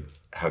it. Like,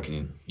 how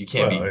can you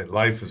can't be. Well,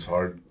 life is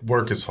hard.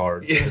 Work is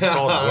hard. Yeah, It's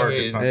called I work.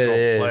 mean- It's not It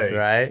called is, play.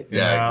 right?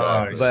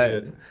 Yeah, exactly.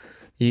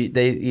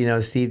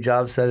 But Steve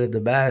Jobs said it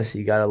the best.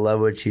 You got to love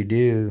what you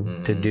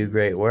do to do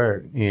great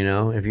work. You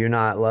know, if you're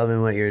not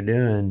loving what you're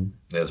doing,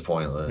 That's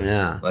pointless.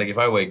 Yeah. Like if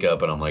I wake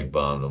up and I'm like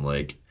bummed, I'm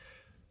like,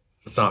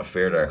 it's not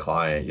fair to our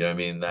client. You know what I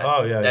mean? That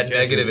Oh, yeah, you that can't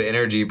negative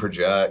energy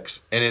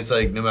projects, and it's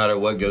like no matter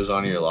what goes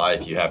on in your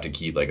life, you have to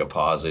keep like a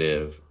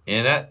positive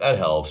And that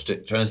helps.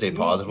 Trying to stay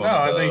positive. No,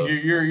 on the I think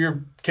boat.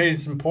 you're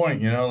case in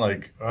point. You know,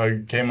 like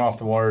I came off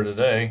the water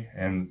today,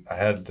 and I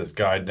had this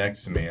guide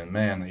next to me, and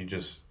man,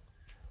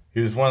 he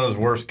was one of those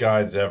worst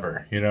guides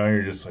ever. You know,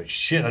 you're just like,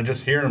 shit. I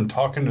just hear him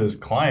talking to his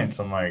clients.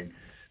 I'm like,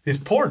 these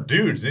poor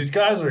dudes. These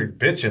guys are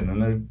bitching,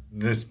 and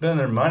they're spending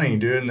their money,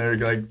 dude. And they're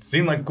like,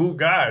 seem like cool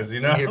guys. You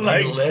know, You're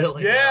like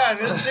belittling yeah. And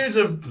this dude's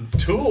a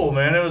tool,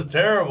 man. It was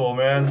terrible,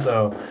 man.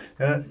 So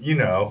you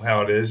know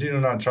how it is. You're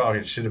not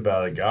talking shit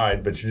about a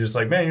guide, but you're just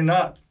like, man, you're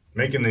not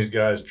making these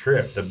guys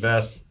trip. The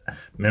best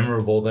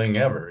memorable thing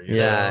ever. You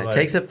know? It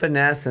takes a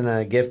finesse and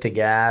a gift of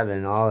gab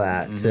and all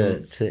that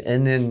to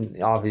and then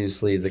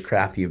obviously the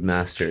craft you've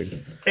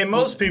mastered. And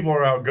most people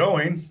are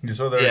outgoing,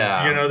 so they're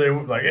you know, they're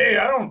like, hey,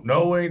 I don't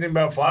know anything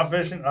about fly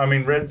fishing. I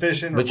mean, red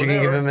fishing. But you can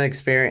give them an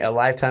experience, a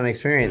lifetime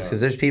experience,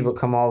 because there's people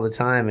come all the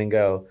time and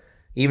go,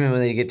 even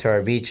when they get to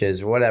our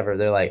beaches or whatever,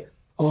 they're like,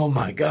 oh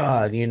my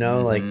God, you know,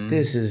 like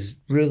this is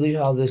really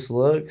how this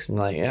looks. I'm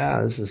like,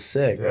 yeah, this is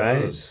sick, right?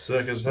 This is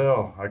sick as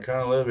hell. I kind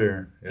of live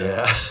here.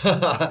 Yeah.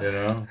 You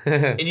know?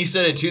 And you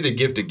said it too, the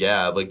gift of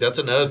gab. Like, that's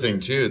another thing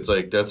too. It's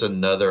like, that's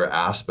another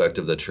aspect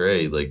of the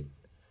trade. Like,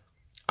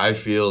 I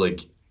feel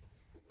like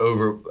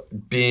over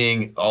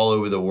being all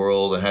over the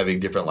world and having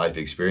different life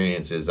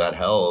experiences, that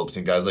helps.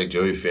 And guys like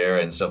Joey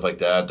Farah and stuff like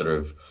that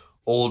are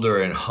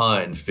older and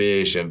hunt and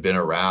fish and been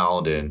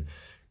around and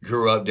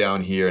grew up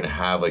down here and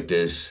have like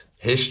this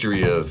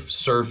history of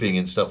surfing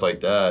and stuff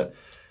like that.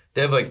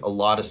 They have like a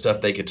lot of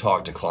stuff they could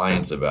talk to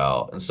clients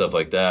about and stuff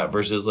like that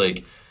versus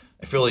like,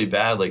 I feel really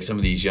bad like some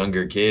of these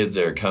younger kids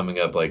that are coming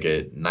up like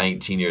at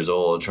 19 years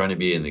old trying to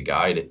be in the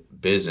guide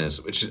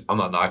business, which I'm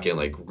not knocking,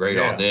 like great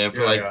on them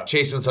for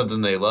chasing something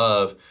they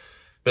love,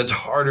 but it's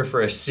harder for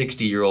a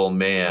 60-year-old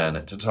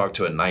man to talk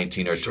to a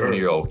 19 or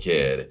 20-year-old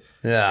kid.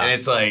 Yeah. And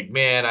it's like,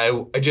 man,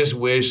 I just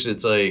wish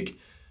it's like,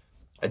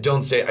 I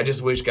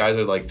just wish guys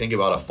would like think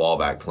about a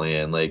fallback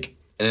plan. Like,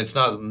 and it's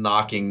not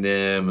knocking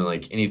them and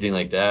like anything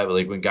like that. But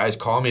like when guys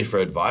call me for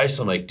advice,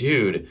 I'm like,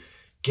 dude,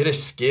 get a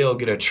skill,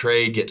 get a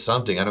trade, get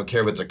something. I don't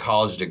care if it's a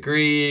college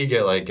degree,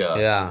 get like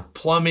a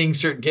plumbing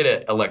cert, get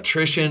an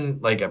electrician,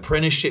 like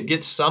apprenticeship,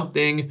 get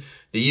something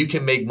that you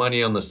can make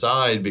money on the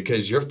side,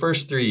 because your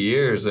first 3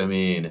 years, I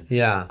mean,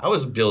 I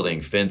was building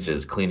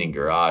fences, cleaning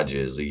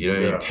garages, you know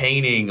what I mean,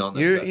 painting on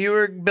the side. You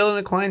were building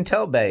a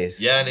clientele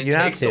base. Yeah, and it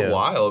takes a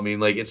while. I mean,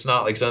 like, it's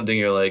not like something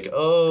you're like,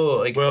 oh,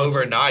 like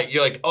overnight.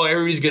 You're like, oh,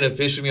 everybody's going to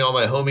fish with me, all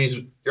my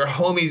homies. Your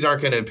homies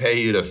aren't going to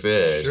pay you to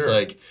fish. Sure.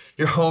 Like,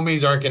 your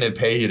homies aren't going to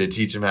pay you to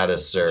teach them how to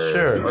surf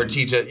or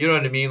teach it, you know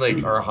what I mean,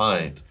 like, or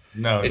hunt.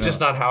 No, it's just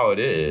not how it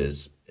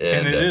is.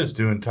 And it is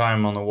doing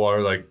time on the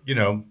water. Like, you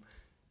know,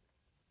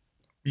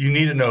 you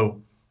need to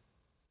know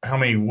how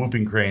many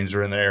whooping cranes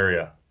are in the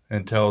area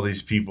and tell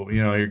these people,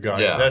 you know, your guy.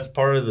 Yeah. That's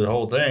part of the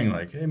whole thing.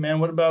 Like, hey, man,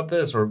 what about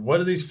this? Or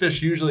what are these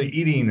fish usually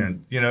eating?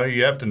 And, you know,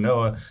 you have to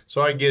know it.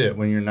 So I get it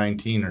when you're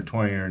 19 or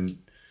 20 and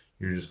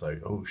you're just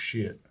like, oh,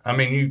 shit. I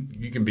mean,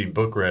 you can be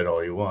book read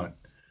all you want.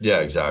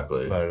 Yeah,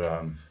 exactly.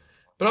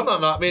 But I'm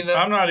not. I mean,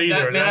 I'm not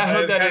either. I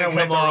hope that didn't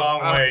come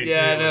off.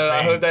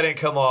 I hope that didn't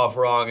come off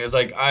wrong. It's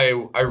like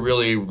I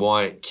really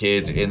want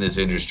kids in this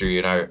industry,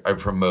 and I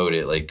promote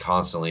it like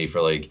constantly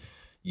for like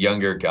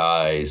younger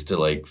guys to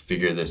like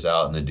figure this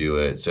out and to do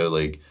it. So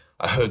like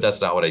I hope that's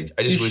not what I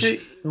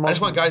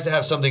just want guys to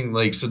have something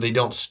like so they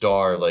don't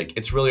starve. Like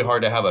it's really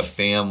hard to have a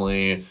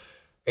family,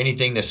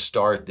 anything to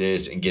start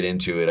this and get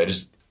into it. I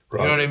just you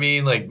know what I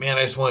mean. Like man,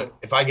 I just want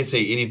if I could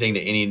say anything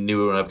to any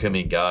new and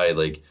upcoming guy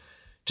like.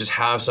 Just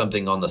have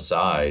something on the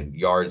side,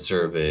 yard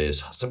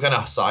service, some kind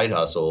of side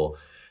hustle.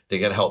 They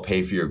got to help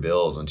pay for your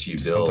bills until you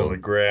build. Something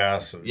with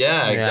grass.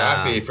 Yeah,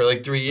 exactly. For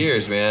like 3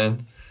 years,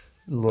 man.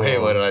 Lord. Hey,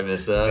 what did I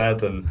miss up?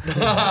 Nothing.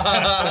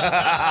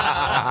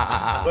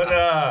 But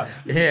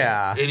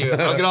Anyway,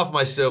 I'll get off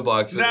my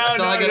soapbox. No, I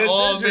sound like an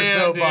old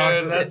man,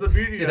 dude. That's the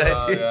beauty of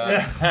it.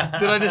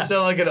 Did I just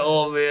sound like an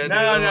old man?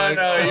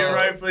 No. You're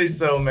rightfully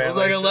so, man. I was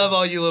like, I love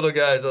all you little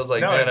guys. I was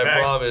like, man, I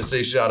promise.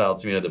 Say shout out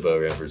to me at the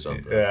boat ramp or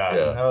something.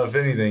 Yeah. No, if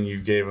anything, you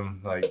gave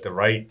them like the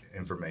right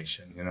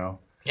information, you know.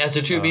 Yeah,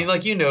 so true. I mean,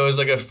 like, you know, as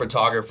like a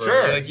photographer,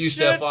 like you,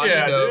 Stefan, you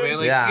know, man,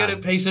 like, you gotta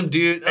pay some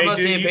dues. I'm not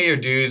saying pay your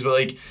dues, but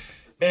like,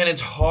 man,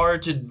 it's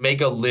hard to make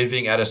a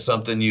living out of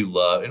something you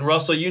love. And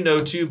Russell, you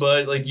know too,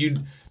 bud. Like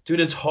dude,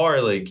 it's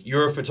hard. Like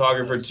you're a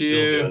photographer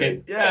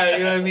too. Yeah,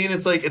 you know what I mean?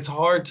 It's like it's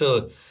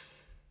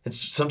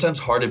sometimes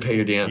hard to pay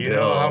your damn bills. You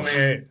know how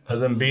many of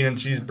them bean and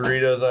cheese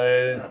burritos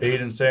I ate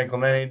in San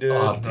Clemente, dude?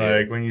 Oh, dude.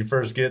 Like when you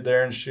first get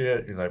there and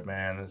shit, you're like,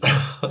 man, this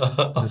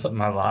is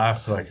my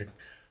life. Like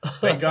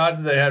thank God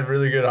they had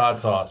really good hot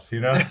sauce, you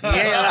know?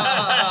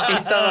 Yeah, he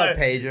saw that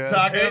Pedro.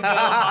 Taco Bell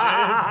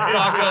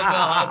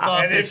hot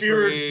sauce. And if you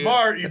were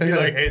smart, you'd be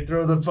like, hey,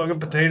 throw the fucking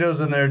potatoes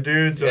in there,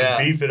 dude, so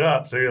beef it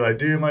up. So you're like,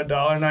 dude, my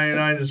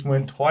 $1.99 just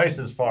went twice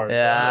as far.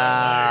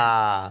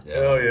 Yeah.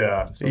 Hell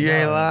yeah. You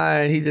ain't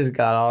lying. He just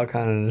got all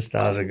kind of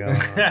nostalgia going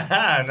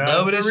on.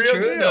 No, but it's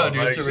true. No,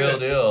 dude, it's the real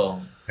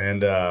deal.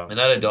 And I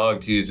had a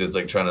dog too, so it's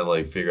like trying to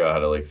like figure out how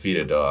to like feed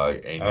a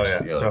dog. And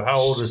so how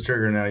old is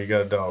Trigger now? You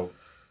got a dog?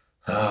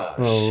 Oh,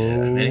 Oh. shit.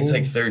 I mean, he's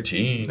like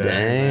 13. Dang,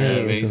 Yeah, I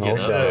mean, he's he's an getting old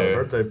up Should have a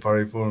there. birthday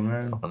party for him,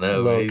 man. I know,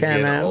 Little but he's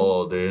getting camo.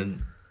 old, dude.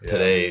 Yeah.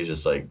 Today, he's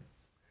just like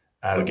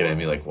looking at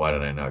me Attaboy. like, why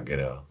did I not get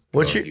out?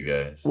 What's with you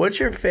guys? What's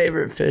your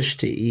favorite fish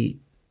to eat?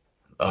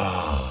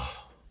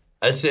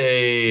 I'd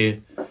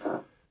say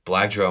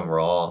black drum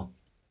raw.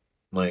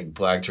 Like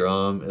black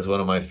drum is one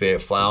of my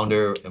favorite.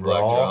 Flounder and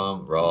black Raw?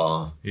 drum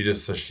raw. You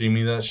just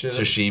sashimi that shit?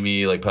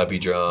 Sashimi, like puppy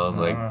drum,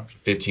 Uh-huh. like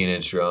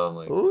 15-inch drum.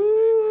 Like,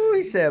 Ooh,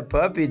 he said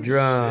puppy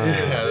drum.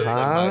 yeah, that's like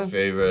huh? my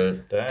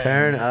favorite. Dang.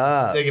 Turn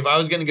up. Like if I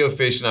was gonna go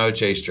fishing, I would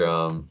chase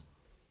drum.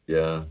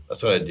 Yeah,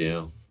 that's what I'd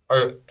do.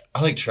 Or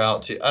I like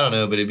trout too. I don't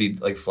know, but it'd be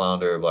like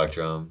flounder or black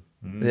drum.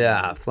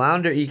 Yeah,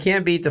 flounder. You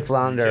can't beat the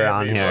flounder can't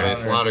around beat I mean,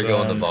 here. flounder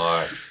go in the son.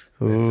 box.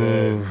 They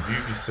said, Ooh. you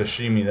can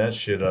sashimi that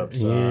shit up,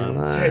 son.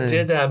 Yeah. See, I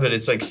did that, but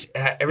it's like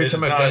every It's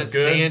time I've not done it, as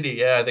good? sandy.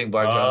 Yeah, I think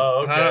black drum.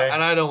 Oh, okay.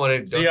 And I don't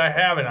want to. See, I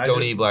haven't. I don't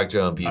just, eat black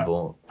drum,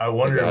 people. I They're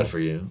wonder bad for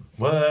you.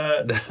 what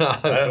I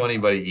just want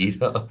anybody to eat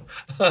them.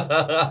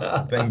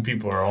 I think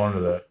people are onto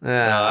that.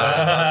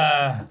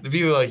 Yeah. The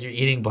people are like, you're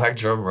eating black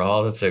drum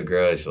raw? That's so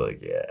gross. You're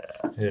like, yeah.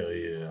 Hell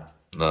yeah.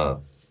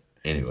 No.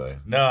 Anyway.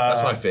 No,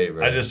 That's my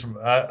favorite. I That's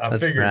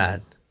figured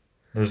rad.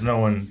 there's no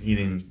one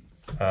eating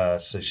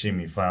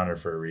sashimi flounder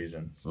for a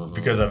reason. Mhm.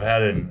 Because I've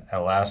had it in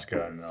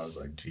Alaska and I was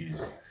like,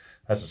 geez,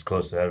 that's as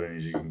close to heaven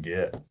as you can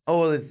get. Oh,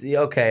 well, it's,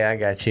 okay, I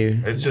got you.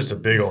 It's just a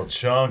big old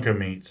chunk of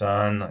meat,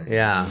 son. Like,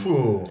 Yeah.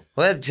 whew.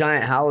 Well, they have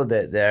giant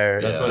halibut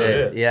there. That's what that- it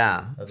is.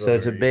 Yeah. That's So what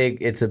it's a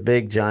we're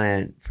big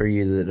giant for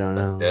you that don't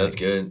know. Yeah, that's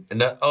good.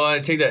 And I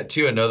take that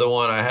too. Another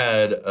one, I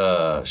had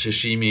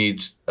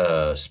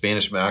sashimi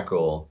Spanish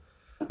mackerel.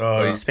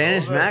 Oh,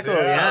 Spanish oh, that's-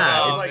 mackerel,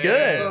 yeah, it's like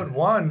good. Episode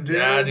 1, dude.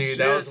 Yeah, dude,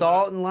 that was-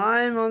 Salt and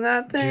lime on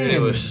that thing. Dude, it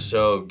was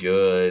so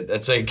good.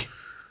 That's like,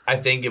 I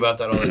think about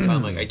that all the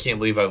time. Like, I can't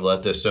believe I've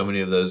let so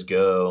many of those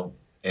go.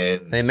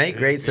 And They make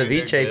great Dude,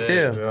 they're ceviche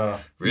good. too. Yeah.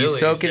 really, You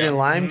soak it yeah. in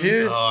lime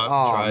juice. Oh, I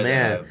have to try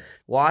man, that.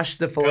 wash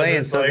the 'Cause fillet and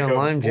it's soak like in a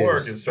lime pork.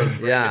 juice. It starts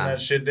breaking Yeah.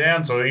 that shit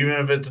down. So even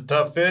if it's a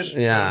tough fish,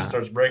 Yeah. it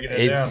starts breaking it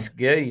It's down.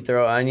 good. You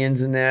throw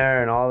onions in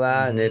there and all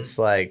that, and Mhm. it's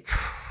like,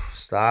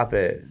 stop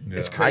it. Yeah.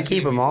 It's I crazy.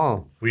 keep them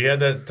all. We had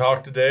that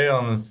talk today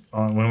on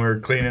when we were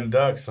cleaning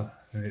ducks.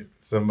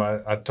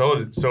 Somebody, I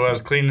told it. So I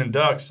was cleaning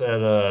ducks at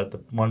the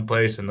one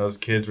place, and those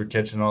kids were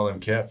catching all them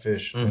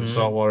catfish, them Mhm.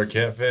 saltwater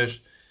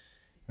catfish.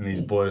 And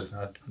these boys,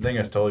 I think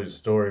I told you the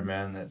story,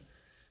 man.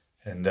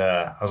 And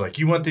I was like,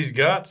 "You want these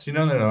guts?" You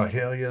know, they're like,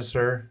 "Hell yes,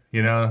 sir."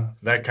 You know,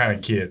 that kind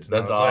of kids. And I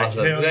That's was like,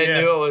 awesome. "Hell They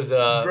yeah." knew it was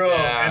Bro,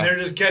 yeah. and they're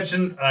just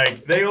catching,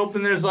 like, they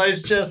open their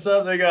ice chest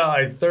up, they got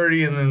like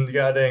 30 and then the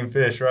goddamn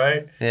fish,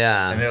 right?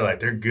 Yeah. And they're like,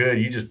 they're good,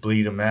 you just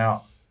bleed them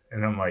out.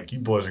 And I'm like, you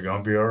boys are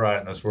going to be all right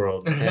in this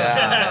world.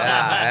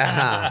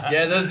 Yeah.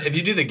 Yeah, those, if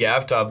you do the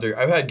gaff top,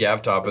 I've had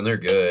gaff top and they're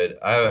good.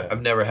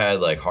 I've never had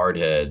like hard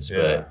heads, Yeah.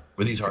 but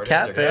were these It's hard a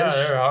heads? catfish.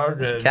 Yeah, they're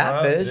hard. It's to-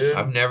 catfish. dude.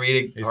 I've never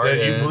eaten He hard said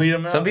head. you bleed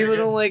them out. Some people they're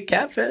don't good. like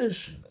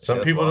catfish. Some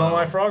That's people don't wild.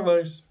 like frog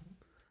legs.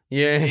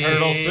 Yeah.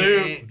 Turtle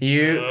soup.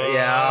 You, Hey,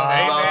 yeah.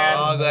 man.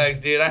 Frog legs,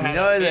 dude. I had,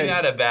 know you that-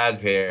 had a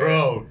bad pair.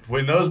 Bro,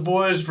 when those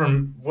boys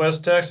from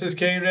West Texas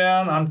came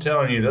down, I'm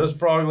telling you, those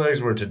frog legs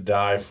were to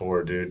die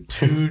for, dude.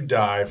 To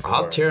die for.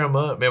 I'll tear them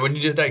up, man. When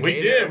you did that, We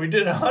gator, did. We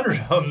did 100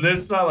 of them.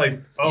 It's not like,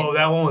 oh,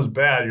 that one was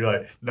bad. You're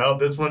like, no,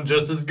 this one's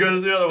just as good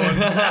as the other one.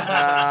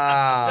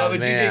 Oh, No, but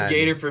man. you did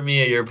gator for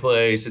me at your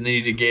place, and then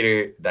you did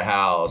gator the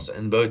house,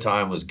 and both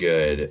time was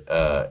good.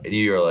 And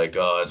you were like,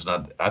 "Oh, it's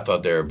not." I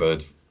thought they were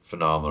both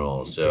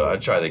phenomenal, so I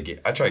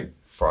tried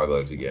frog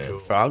legs again.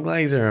 Frog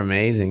legs are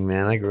amazing,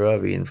 man. I grew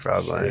up eating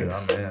frog Shit,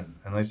 legs. I'm in.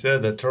 And they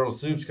said that turtle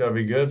soup's got to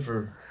be good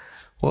for.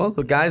 Well,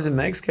 the guys in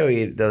Mexico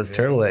eat those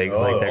turtle eggs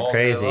Oh, like all they're day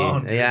crazy.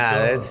 long, dude.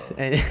 Yeah, Duh. it's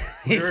and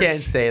you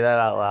can't say that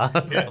out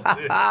loud. Yeah,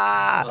 dude.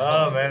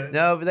 Oh, man.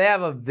 No, but they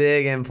have a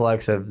big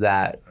influx of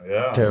that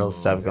Yeah. turtle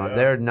stuff going. Yeah.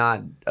 They're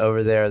not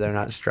over there. They're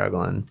not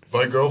struggling.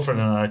 My girlfriend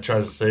and I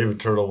tried to save a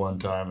turtle one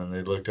time, and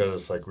they looked at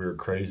us like we were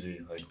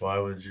crazy. Like, why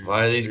would you?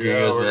 Why are these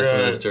gringos we're messing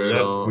with gonna- this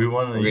turtle? We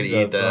want to We're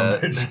eat gonna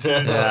that. eat so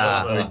much.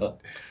 Yeah. Like,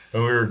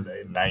 when we were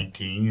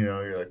 19, you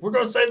know, you're like, we're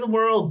going to save the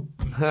world.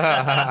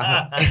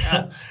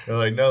 They're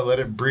like, no, let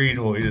it breed.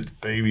 We'll eat its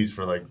babies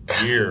for like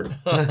a year.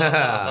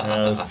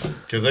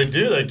 Because they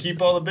do. They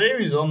keep all the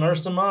babies. They'll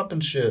nurse them up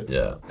and shit.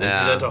 Yeah, they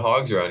Yeah. do that to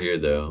hogs around here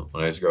though.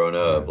 When I was growing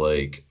up,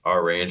 like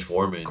our ranch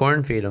foreman,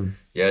 Corn feed them.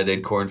 yeah,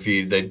 they'd corn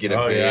feed. They'd get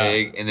a Oh, yeah.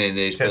 pig, and then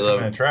they just Catch put them in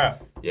a them.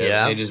 trap. Yeah,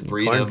 Yeah, they just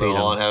breed corn them feed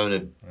all 'em. and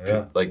having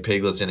Yeah. like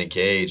piglets in a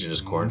cage and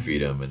just corn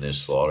feed them and then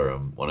slaughter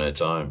them one at a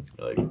time.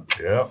 Like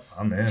Yeah,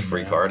 I'm in. it's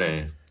free man. carne.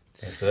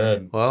 I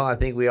said. Well, I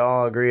think we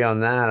all agree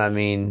on that. I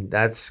mean,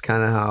 that's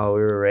kind of how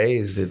we were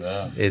raised.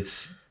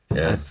 It's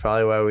Yeah. that's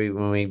probably why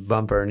when we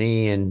bump our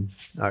knee and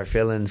our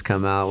feelings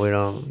come out, we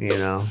don't,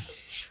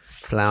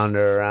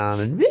 flounder around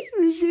and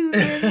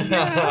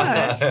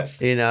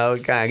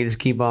kind of just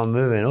keep on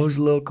moving. Oh, it's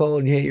a little cold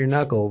and you hit your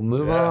knuckle.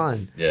 Move Yeah.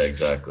 on. Yeah,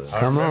 exactly. I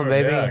Come on, remember,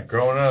 baby. Yeah,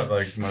 growing up,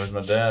 like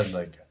my dad,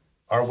 like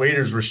our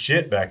waiters were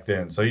shit back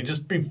then. So you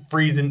just be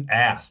freezing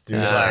ass, dude.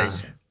 Yeah. Like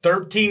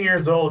 13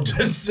 years old,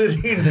 just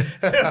sitting.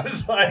 It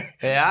was like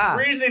Yeah.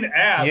 freezing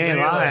ass. You ain't And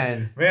you're like,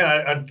 lying. man,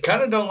 I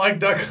kind of don't like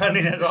duck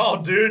hunting at all,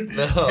 dude.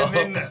 No.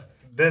 And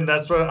then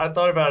that's what I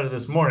thought about it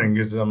this morning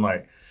because I'm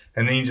like,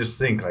 and then you just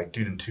think like,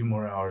 dude, in 2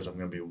 more hours I'm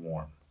gonna be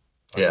warm.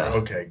 Like, Yeah.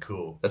 okay,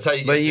 cool. That's how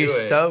you. But do you it.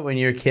 stow when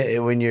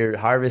you're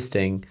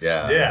harvesting.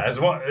 Yeah. Yeah, as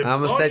long I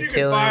almost as said you can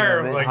killing fire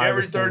them and like every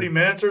harvesting. 30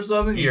 minutes or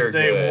something, you You're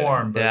stay good.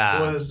 warm. But Yeah.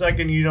 boy, the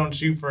second you don't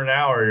shoot for an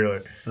hour, you're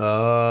like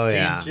Oh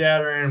yeah. teeth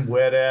chattering,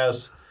 wet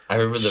ass, I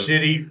remember the.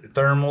 shitty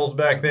thermals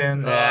back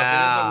then. Oh, Yeah.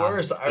 that was the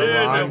worst. I Dude,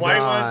 remember the white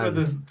Johns. ones with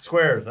the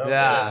squares. That was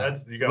Yeah. it.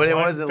 That's, you got But it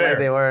one wasn't pair. like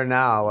they were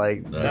now,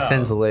 like No. the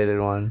tinsellated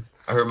ones.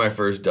 I heard my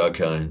first duck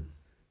hunt.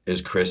 It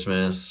was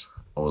Christmas.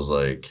 I was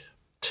like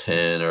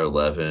 10 or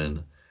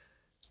 11.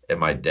 And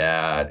my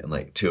dad and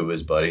like 2 of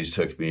his buddies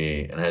took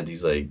me, and I had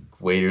these like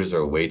waders that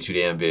were way too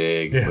damn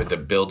big Yeah. with the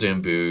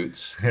built-in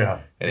boots. Yeah.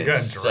 And You it got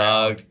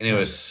sucked, and it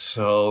was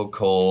so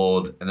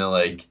cold. And then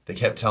like they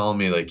kept telling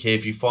me like, hey,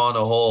 if you fall in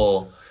a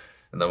hole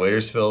and the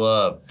waders fill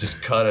up,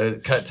 just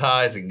cut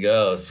ties and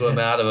go swim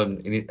out of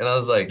them. And I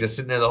was like, just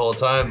sitting there the whole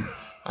time.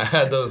 I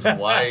had those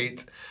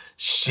white,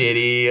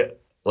 shitty,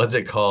 what's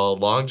it called,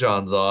 long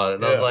johns on,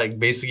 and I was Yeah. like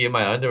basically in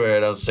my underwear,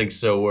 and I was like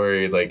so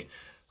worried like.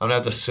 I'm gonna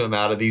have to swim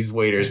out of these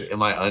waders in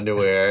my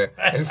underwear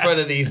in front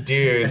of these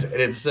dudes, and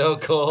it's so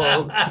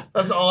cold.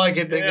 That's all I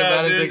could think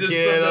about dude, as a just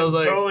kid. I was something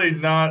like, totally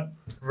not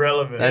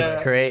relevant. That's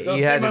Yeah. great. Don't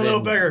You see had my to little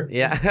been- beggar.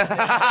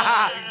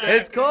 Yeah.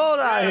 It's cold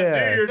out Dude,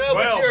 here. you're No,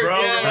 but 12, you're- bro.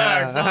 yeah.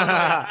 Relax.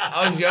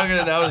 I was younger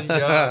than I was young.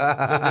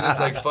 So then it's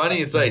like funny.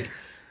 It's like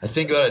I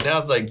think about it now.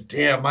 It's like,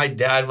 damn, my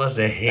dad must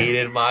have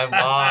hated my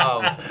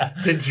mom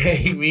to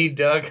take me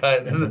duck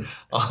hunting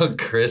on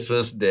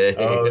Christmas Day.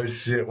 Oh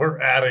shit,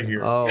 we're out of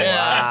here. Oh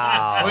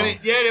Yeah. wow.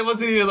 It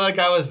wasn't even like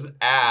I was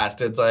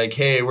asked. It's like,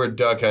 hey, we're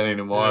duck hunting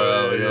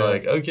tomorrow, Yeah, and you're yeah.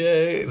 like,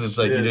 okay, and it's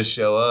like you Shit. just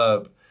show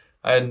up.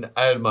 I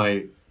had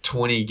my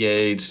 20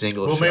 gauge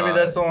single Well, shot. maybe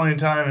that's the only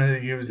time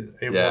that he was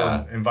able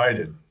Yeah.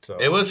 invited. So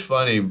It was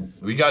funny.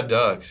 We got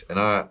ducks, and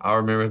I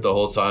remember it the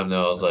whole time.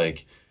 Though I was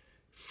like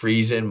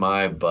freezing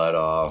my butt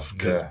off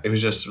because Yeah. it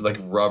was just like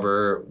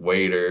rubber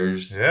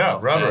waders. Yeah,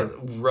 rubber.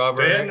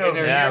 Rubber. They had no- and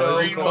they're Yeah, so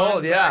it was green cold.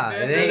 ones Yeah, back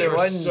then, it dude, ain't, they it were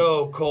wasn't.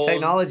 so cold.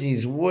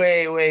 Technology's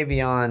way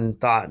beyond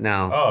thought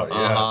now. Oh yeah.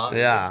 Uh-huh.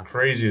 Yeah. It's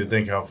crazy to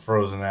think how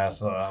frozen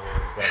ass I was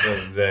that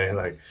other day.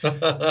 Like,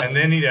 and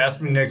then he'd ask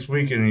me next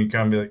week, and he'd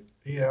kind of be like,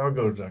 "Yeah, I'll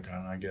go duck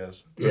hunting, I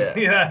guess." Yeah.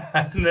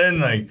 yeah. And then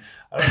like,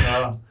 I don't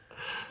know.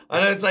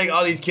 I know it's like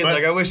all these kids But-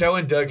 like I wish I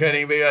went duck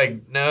hunting, but you're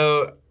like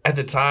no. At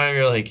the time,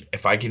 you're like,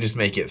 if I could just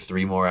make it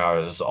 3 more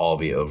hours, this will all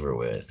be over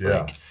with.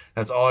 Yeah. Like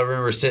that's all I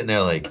remember sitting there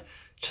like,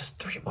 just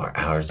 3 more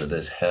hours of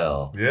this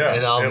hell. Yeah,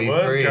 and I'll it be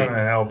was free. kind of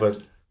hell, but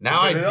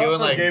Now but I'm it feeling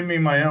also like gave me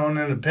my own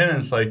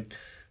independence. Like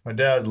my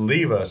dad would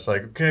leave us,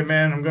 like, okay,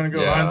 man, I'm gonna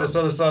go Yeah. hunt this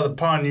other side of the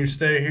pond. You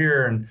stay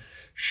here and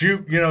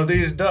shoot,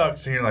 these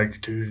ducks. And you're like,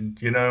 dude,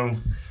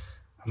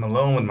 I'm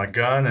alone with my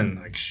gun and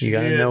like, shit,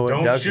 gotta know what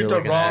don't ducks shoot you're the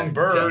looking wrong at.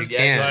 bird. You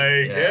can't.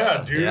 Like,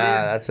 yeah, dude.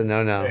 Yeah, that's a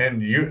no-no.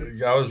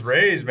 And I was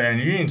raised, man.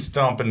 You ain't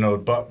stomping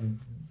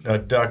a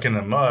duck in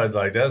the mud.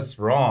 Like that's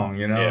wrong,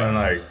 Yeah. And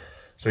like,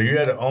 so you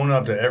had to own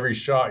up to every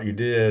shot you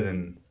did,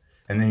 and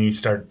then you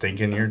start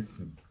thinking you're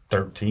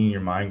 13,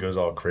 your mind goes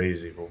all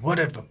crazy. Well, what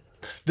if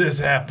this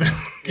happened?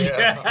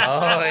 Yeah.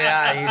 Oh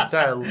yeah,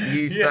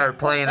 you start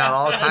playing out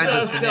all kinds of I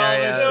was telling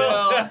scenarios.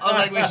 Michelle, I was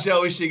like,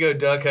 Michelle, we should go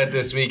duck hunt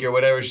this week or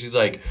whatever. She's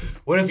like,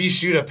 what if you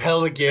shoot a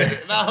pelican?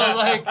 And I was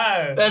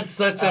like, that's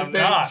such a I'm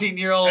not.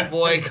 13-year-old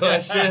boy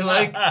question.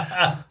 Like,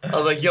 I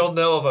was like, you'll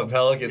know if a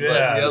pelican's like.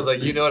 Yeah. I was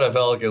like, you know what a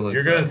pelican looks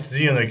You're gonna like.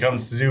 see them. They come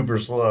super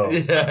slow.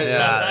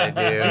 Yeah,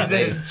 they do.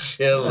 He's just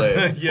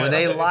chilling. Yeah. When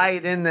they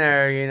light in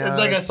there, It's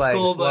like a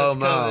school bus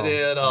coming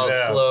in all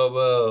Yeah.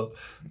 slow-mo.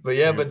 But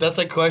yeah, but that's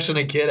a question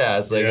a kid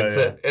asks. Like, Yeah, it's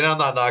yeah. and I'm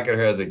not knocking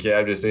her as a kid.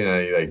 I'm just saying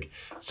that like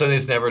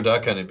somebody's never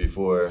duck hunted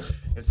before.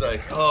 It's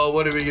like, oh,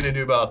 what are we gonna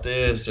do about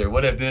this? Or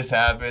what if this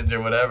happens? Or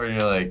whatever. And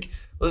you're like,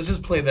 let's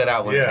just play that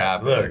out when it Yeah,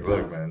 happens.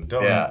 look, man.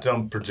 Yeah.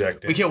 Don't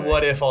project it. We can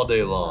what if all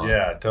day long.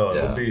 Yeah, totally.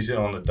 Yeah. We'll be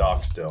sitting on the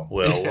dock still.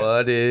 Well,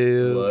 what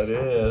if? What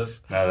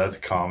if? No, that's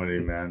comedy,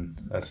 man.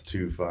 That's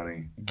too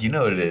funny. You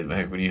know what it is,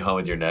 man. When you hunt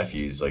with your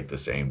nephews, like the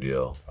same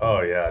deal.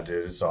 Oh yeah,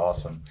 dude, it's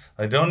awesome.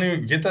 Like, don't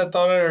even get that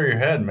thought out of your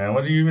head, man.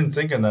 What are you even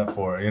thinking that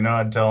for?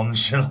 I'd tell them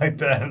shit like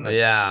that. Like,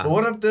 Yeah. but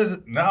what if this?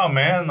 No,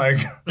 man. Like,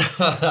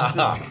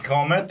 just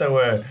comment that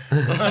way.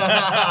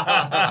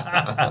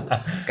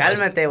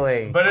 Cálmate,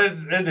 güey. But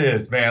it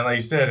is, man. Like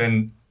you said,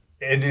 and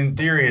in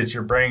theory, it's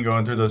your brain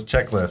going through those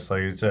checklists.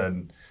 Like you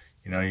said,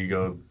 you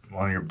go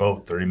on your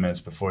boat 30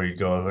 minutes before you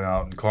go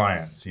out and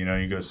clients. You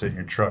go sit in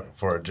your truck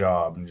for a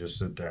job and just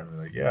sit there and be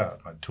like, yeah,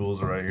 my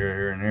tools are right here,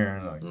 here, and here.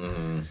 And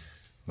like,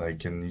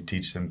 like, and you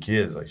teach them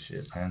kids like,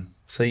 shit, man.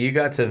 So you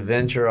got to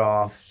venture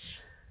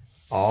off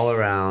all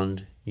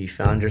around. You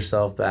found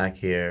yourself back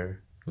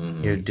here.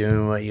 You're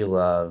doing what you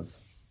love.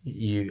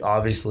 You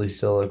obviously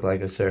still look like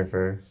a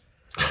surfer.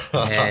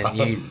 And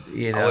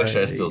you know, I wish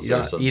I still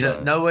surf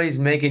sometimes. nobody's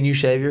making you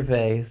shave your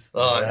face.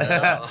 Oh,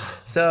 no.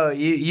 So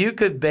you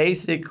could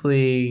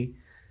basically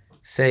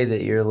say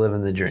that you're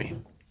living the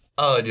dream.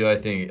 Oh, dude, I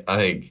think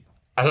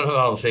I don't know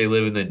how to say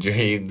living the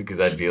dream because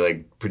that'd be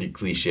like pretty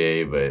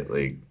cliche, but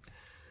like,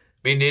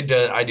 I mean,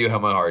 I do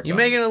have my hard time. You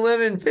making a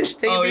living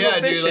taking Oh people yeah,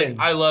 fishing. dude,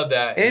 like I love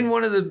that. in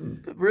one of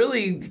the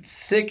really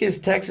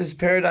sickest Texas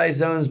paradise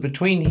zones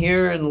between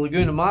here and the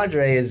Laguna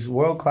Madre is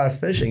world-class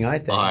fishing, I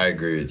think. I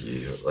agree with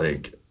you.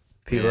 Like,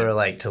 People yeah. are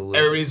like to lose.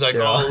 Everybody's like, you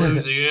know? oh,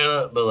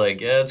 Louisiana, but like,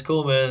 yeah, it's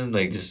cool, man.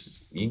 Like,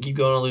 just you can keep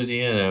going to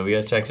Louisiana. We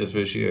got Texas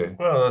fish here.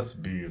 Well, that's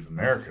the beauty of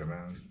America,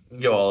 man. You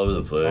can go all over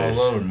the place.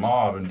 All over the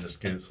mob and just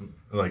get some,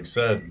 like you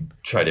said,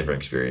 Try different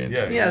experience.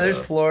 Yeah,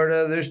 there's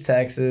Florida, there's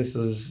Texas,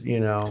 there's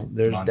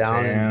there's Montana,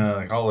 down in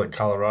like all the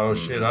Colorado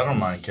shit. I don't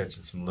mind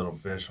catching some little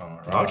fish on a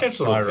rod. I'll catch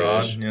little fly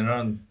rod, fish.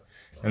 and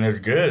they're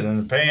good.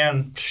 And the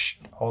pan,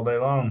 all day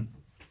long.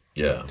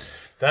 Yeah.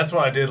 That's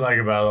what I did like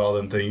about all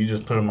them things. You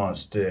just put them on a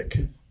stick.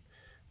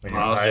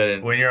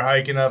 When you're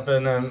hiking up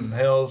in them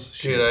hills.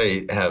 Dude,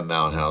 I have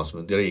Mountain House.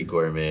 Dude, I eat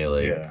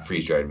gourmet,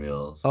 freeze-dried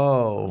meals.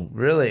 Oh,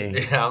 really?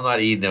 Yeah, I'm not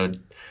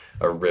eating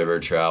a river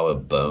trout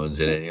with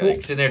bones in it. You're like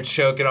sitting there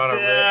choking on a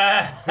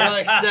river. We're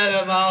like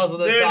 7 miles on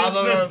the Dude, top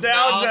of it's a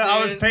nostalgia. mountain.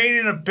 I was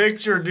painting a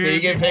picture, dude. Yeah,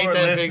 you can paint before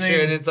that listening.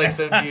 picture and it's like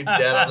some dude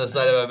dead on the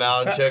side of a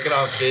mountain choking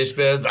on fish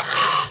bones.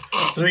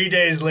 3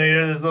 days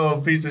later, this little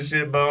piece of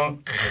shit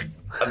bone.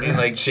 I mean,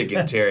 like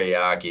chicken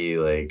teriyaki,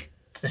 like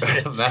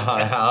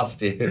Mountain House,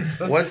 dude.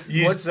 What's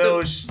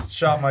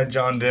shot my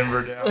John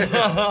Denver down.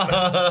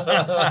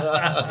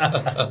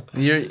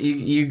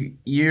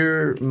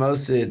 you're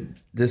mostly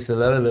this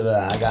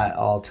I got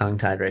all tongue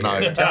tied right No,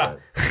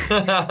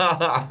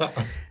 here.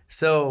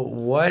 So,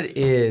 what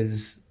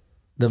is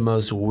the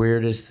most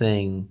weirdest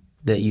thing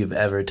that you've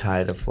ever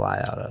tied a fly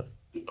out of?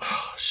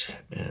 Oh shit,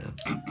 man.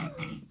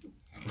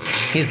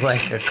 He's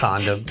like a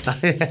condom.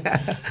 Man,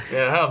 I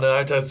don't know.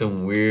 I've done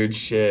some weird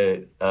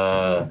shit.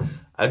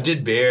 I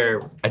did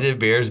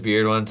Bear's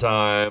beard one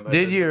time.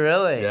 Did you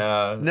really?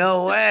 Yeah.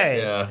 No way.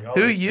 Yeah.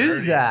 Who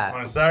used that?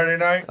 On a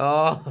Saturday night?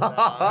 Oh.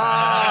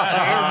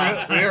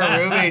 We were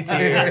roommates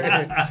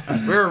here.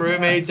 We were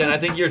roommates, and I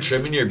think you're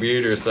trimming your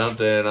beard or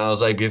something. And I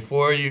was like,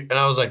 and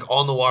I was like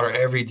on the water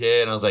every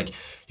day, and I was like,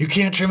 you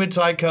can't trim it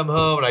till I come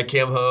home. And I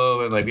came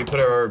home, and like we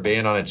put our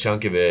band on a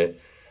chunk of it.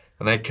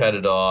 And I cut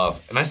it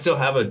off. And I still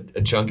have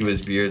a chunk of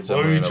his beard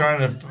somewhere. What were you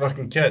trying to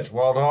fucking catch?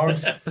 Wild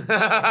hogs? I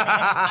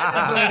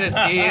just wanted to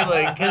see,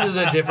 like, because it was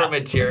a different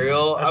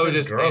material. I was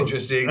just gross.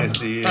 interesting to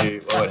see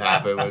what would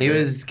happen with He it.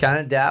 was kind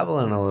of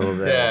dabbling a little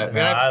bit. Yeah,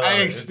 man, I love I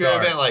it. It's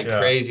experiment art. like Yeah.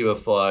 crazy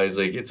with flies.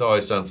 Like, it's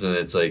always something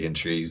that's like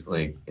intriguing.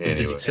 Like,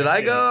 anyway. Should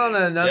I go on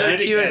another Yeah,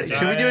 Q&A?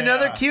 Should we do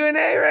another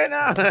Q&A right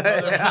now?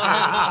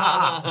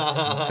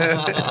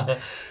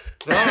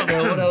 No, I don't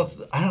know what else.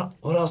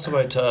 What else have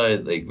I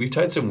tied? Like we've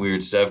tied some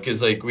weird stuff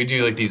because like we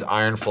do like these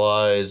iron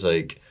flies.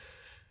 Like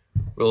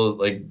we'll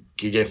like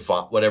you get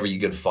whatever you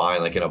can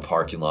find like in a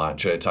parking lot.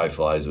 Try to tie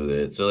flies with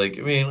it. So like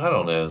I mean I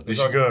don't know. We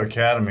should go to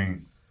Academy.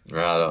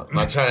 I'm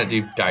not trying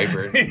to do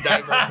diaper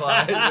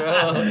flies,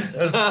 bro.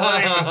 There's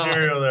plenty of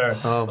material there.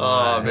 Oh, my.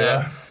 Oh man.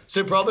 Yeah.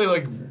 So probably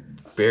like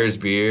Bear's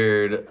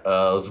beard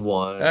was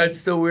one.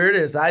 That's the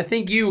weirdest. I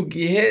think you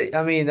hit.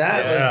 I mean,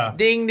 that Yeah. was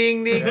ding,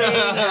 ding, ding, ding.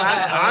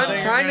 I'm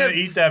think kind you're of.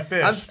 gonna eat that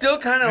fish. I'm still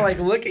kind of like,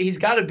 look. He's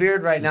got a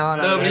beard right now.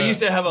 And No, I'm but like, he used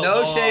to have a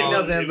No long, Shave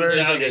November. it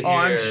was like a Oh,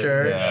 I'm hair.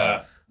 sure.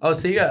 Yeah. Oh,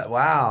 so you got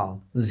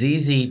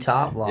ZZ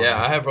top line. Yeah,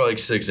 I have probably like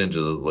 6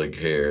 inches of like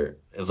hair.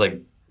 It's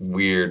like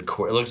weird. It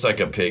looks like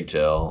a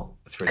pigtail.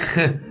 It's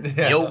pretty.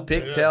 Yeah. Yo,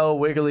 pigtail,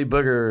 wiggly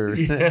booger,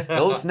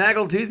 old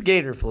snaggletooth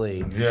gator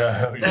flea.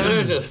 Yeah. That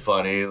was just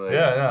funny. Like,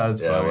 Yeah, no,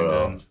 it's funny, what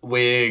man. else?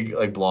 Wig,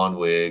 like blonde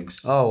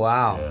wigs. Oh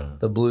wow, Yeah.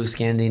 the blue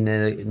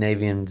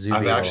Scandinavian zoo.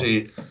 I've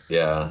actually,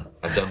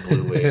 I've done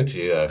blue wig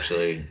too.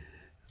 Actually,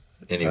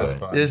 anyway, That's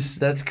fun.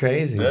 That's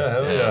crazy. Yeah,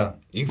 hell yeah.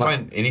 you can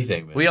find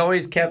anything. Man. We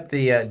always kept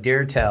the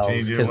deer tails Can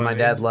you do because one my of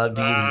dad these? loved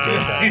to use the deer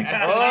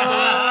tails.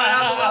 Oh,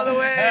 not below the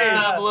waist.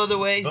 Not below the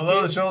waist.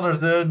 Below the dude. shoulders,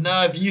 dude.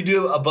 No, if you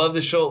do above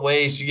the shoulder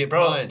waist, you get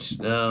Bro. punched.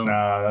 No,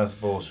 Nah, that's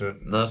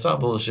bullshit. no, it's not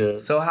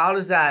bullshit. So how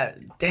does that?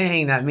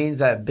 Dang, that means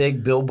that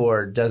big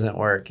billboard doesn't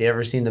work. You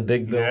ever seen the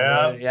big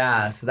billboard?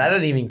 Yeah. So that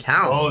doesn't even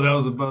count. Oh, that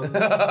was above.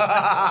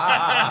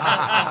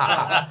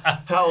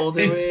 How old are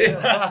we? It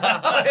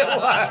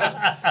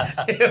was.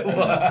 It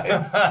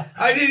was.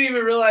 I didn't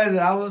even realize it.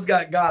 I almost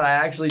got I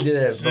actually did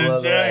it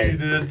below the Yeah, you waist.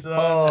 did, son.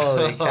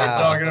 Holy We're cow.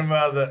 talking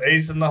about the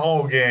ace in the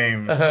hole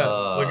game. Look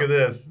at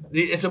this.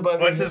 It's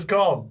above. What's this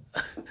called?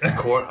 I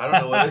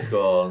don't know what it's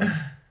called.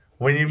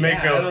 When you make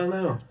I don't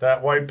know.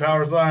 that white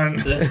power sign,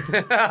 The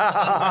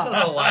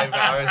white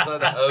power sign,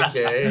 the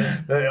okay.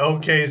 that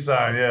OK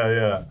sign.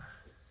 Yeah.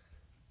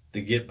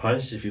 To get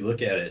punched if you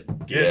look at it.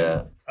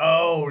 Yeah.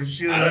 Oh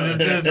shoot! I just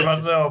did it to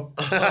myself.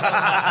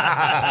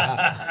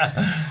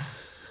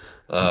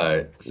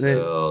 Alright.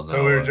 So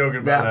So we were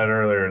joking about that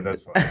earlier.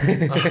 That's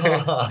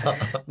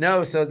fine.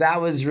 No, so that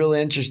was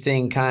really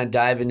interesting, kind of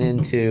diving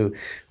into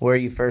where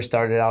you first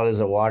started out as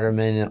a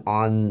waterman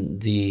on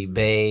the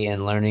bay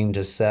and learning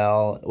to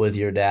sell with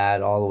your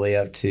dad, all the way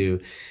up to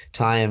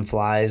tying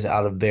flies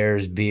out of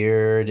Bear's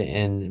beard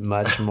and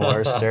much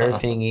more,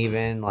 surfing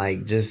even,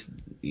 like just,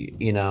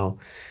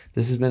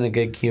 this has been a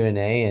good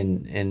Q&A,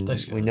 and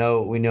Thanks, we guys. know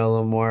a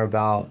little more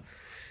about,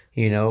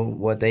 you know,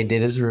 what they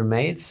did as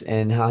roommates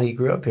and how he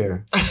grew up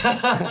here.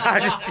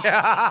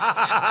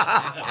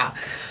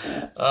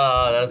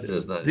 That's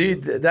just nice.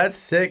 Dude, that's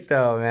sick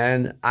though,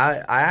 man.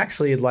 I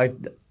actually like.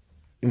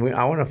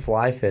 I want to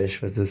fly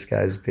fish with this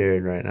guy's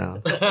beard right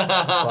now. That's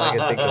all I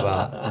can think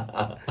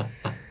about.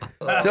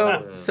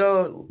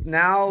 So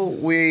now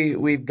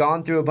we've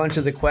gone through a bunch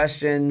of the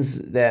questions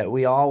that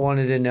we all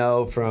wanted to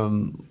know,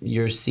 from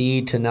your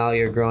seed to now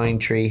your growing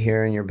tree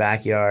here in your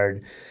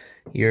backyard.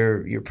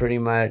 You're pretty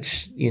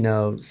much, you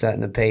know,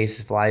 setting the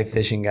pace, fly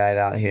fishing guide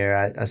out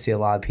here. I see a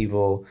lot of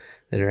people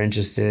that are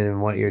interested in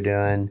what you're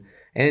doing,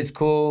 and it's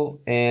cool.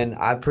 And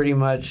I pretty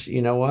much,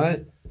 you know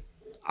what?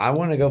 I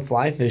want to go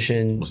fly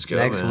fishing Let's go,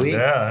 next man. week.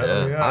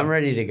 Yeah. I'm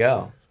ready to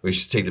go. We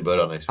should take the boat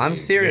out next week. I'm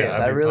serious.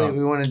 Yeah, I'd be pumped.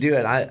 We want to do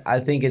it. I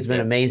think it's been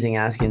amazing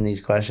asking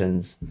these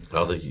questions.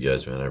 I'll thank you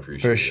guys, man. I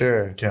appreciate For it.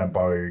 sure. Can I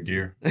borrow your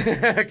gear?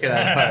 Can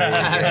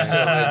I There's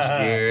so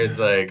much gear. It's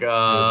like,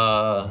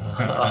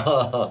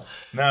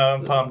 No,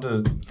 I'm pumped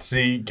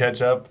to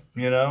catch up,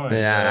 you know. And,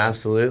 Yeah,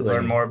 absolutely.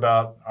 Learn more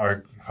about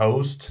our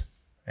host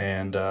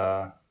and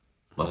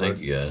well, thank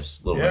you guys.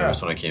 A little Yeah.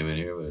 nervous when I came in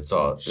here, but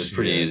it's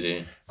pretty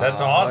easy. that's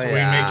Oh, awesome.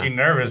 yeah. We make you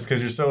nervous because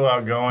you're so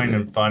outgoing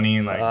and funny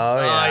and like. Oh,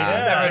 yeah. you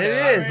just never It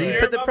know. is. You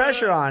put the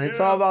pressure on. It's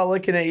all about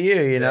looking at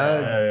you, you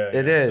know? Yeah,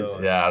 It is.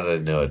 totally. Yeah, I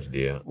didn't know what to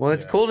do. Well,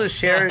 it's cool to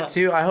share it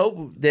too. I hope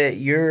that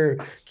your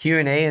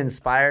Q&A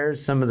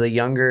inspires some of the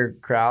younger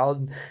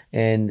crowd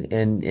and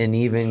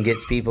even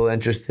gets people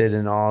interested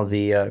in all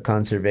the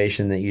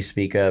conservation that you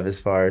speak of as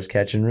far as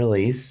catch and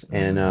release.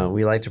 And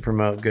we like to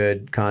promote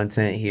good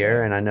content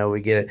here. And I know we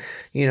get,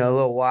 you know, a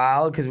little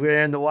wild because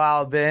we're in the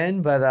wild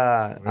bend, but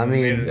I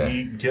mean, eat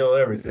and kill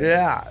everything.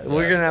 yeah,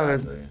 we're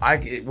gonna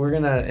we're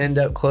gonna end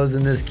up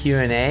closing this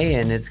Q&A,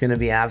 and it's gonna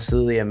be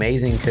absolutely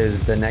amazing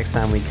because the next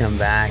time we come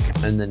back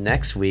and the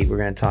next week we're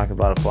gonna talk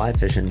about a fly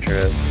fishing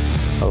trip,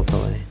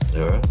 hopefully.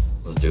 All right,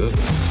 let's do it.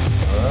 All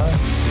right.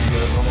 See you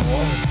guys on the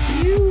water.